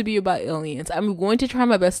does it have to be about aliens? I'm going to try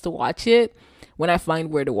my best to watch it when I find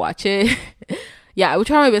where to watch it. Yeah, I would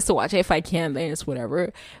try my best to watch it. If I can, then it's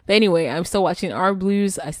whatever. But anyway, I'm still watching Our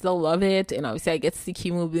Blues. I still love it. And obviously I get to see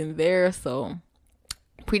Kim Woo-bin there, so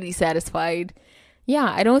pretty satisfied.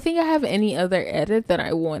 Yeah, I don't think I have any other edit that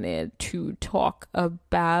I wanted to talk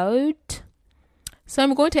about. So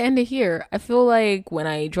I'm going to end it here. I feel like when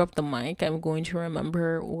I drop the mic, I'm going to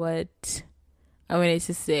remember what I wanted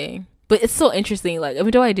to say. But it's so interesting. Like,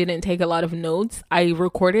 even though I didn't take a lot of notes, I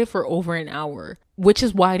recorded for over an hour, which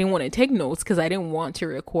is why I didn't want to take notes because I didn't want to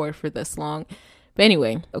record for this long. But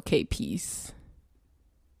anyway, okay, peace.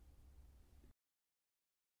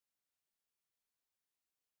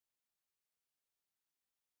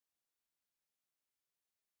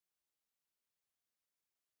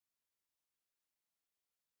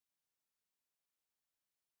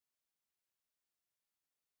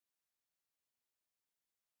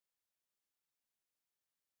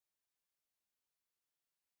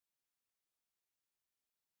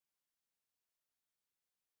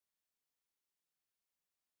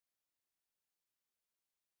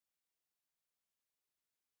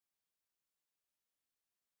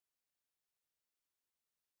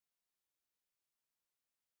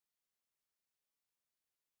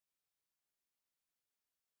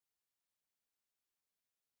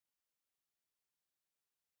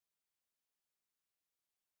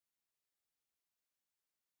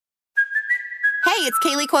 Hey, it's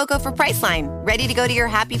Kaylee Cuoco for Priceline. Ready to go to your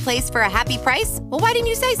happy place for a happy price? Well, why didn't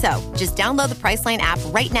you say so? Just download the Priceline app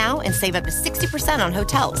right now and save up to 60% on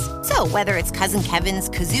hotels. So whether it's Cousin Kevin's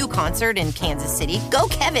Kazoo Concert in Kansas City, go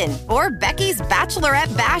Kevin, or Becky's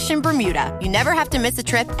Bachelorette Bash in Bermuda, you never have to miss a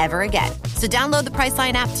trip ever again. So download the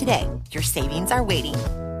Priceline app today. Your savings are waiting.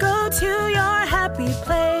 Go to your happy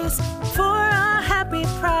place for a happy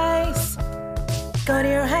price. Go to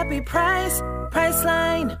your happy price,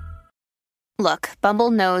 Priceline. Look,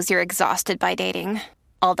 Bumble knows you're exhausted by dating.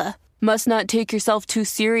 All the, must not take yourself too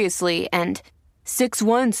seriously, and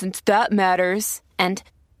 6'1" since that matters, and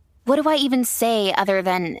what do I even say other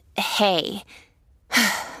than, hey?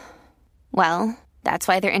 Well, that's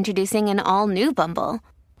why they're introducing an all-new Bumble,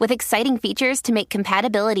 with exciting features to make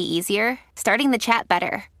compatibility easier, starting the chat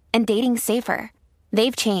better, and dating safer.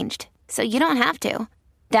 They've changed, so you don't have to.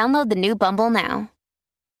 Download the new Bumble now.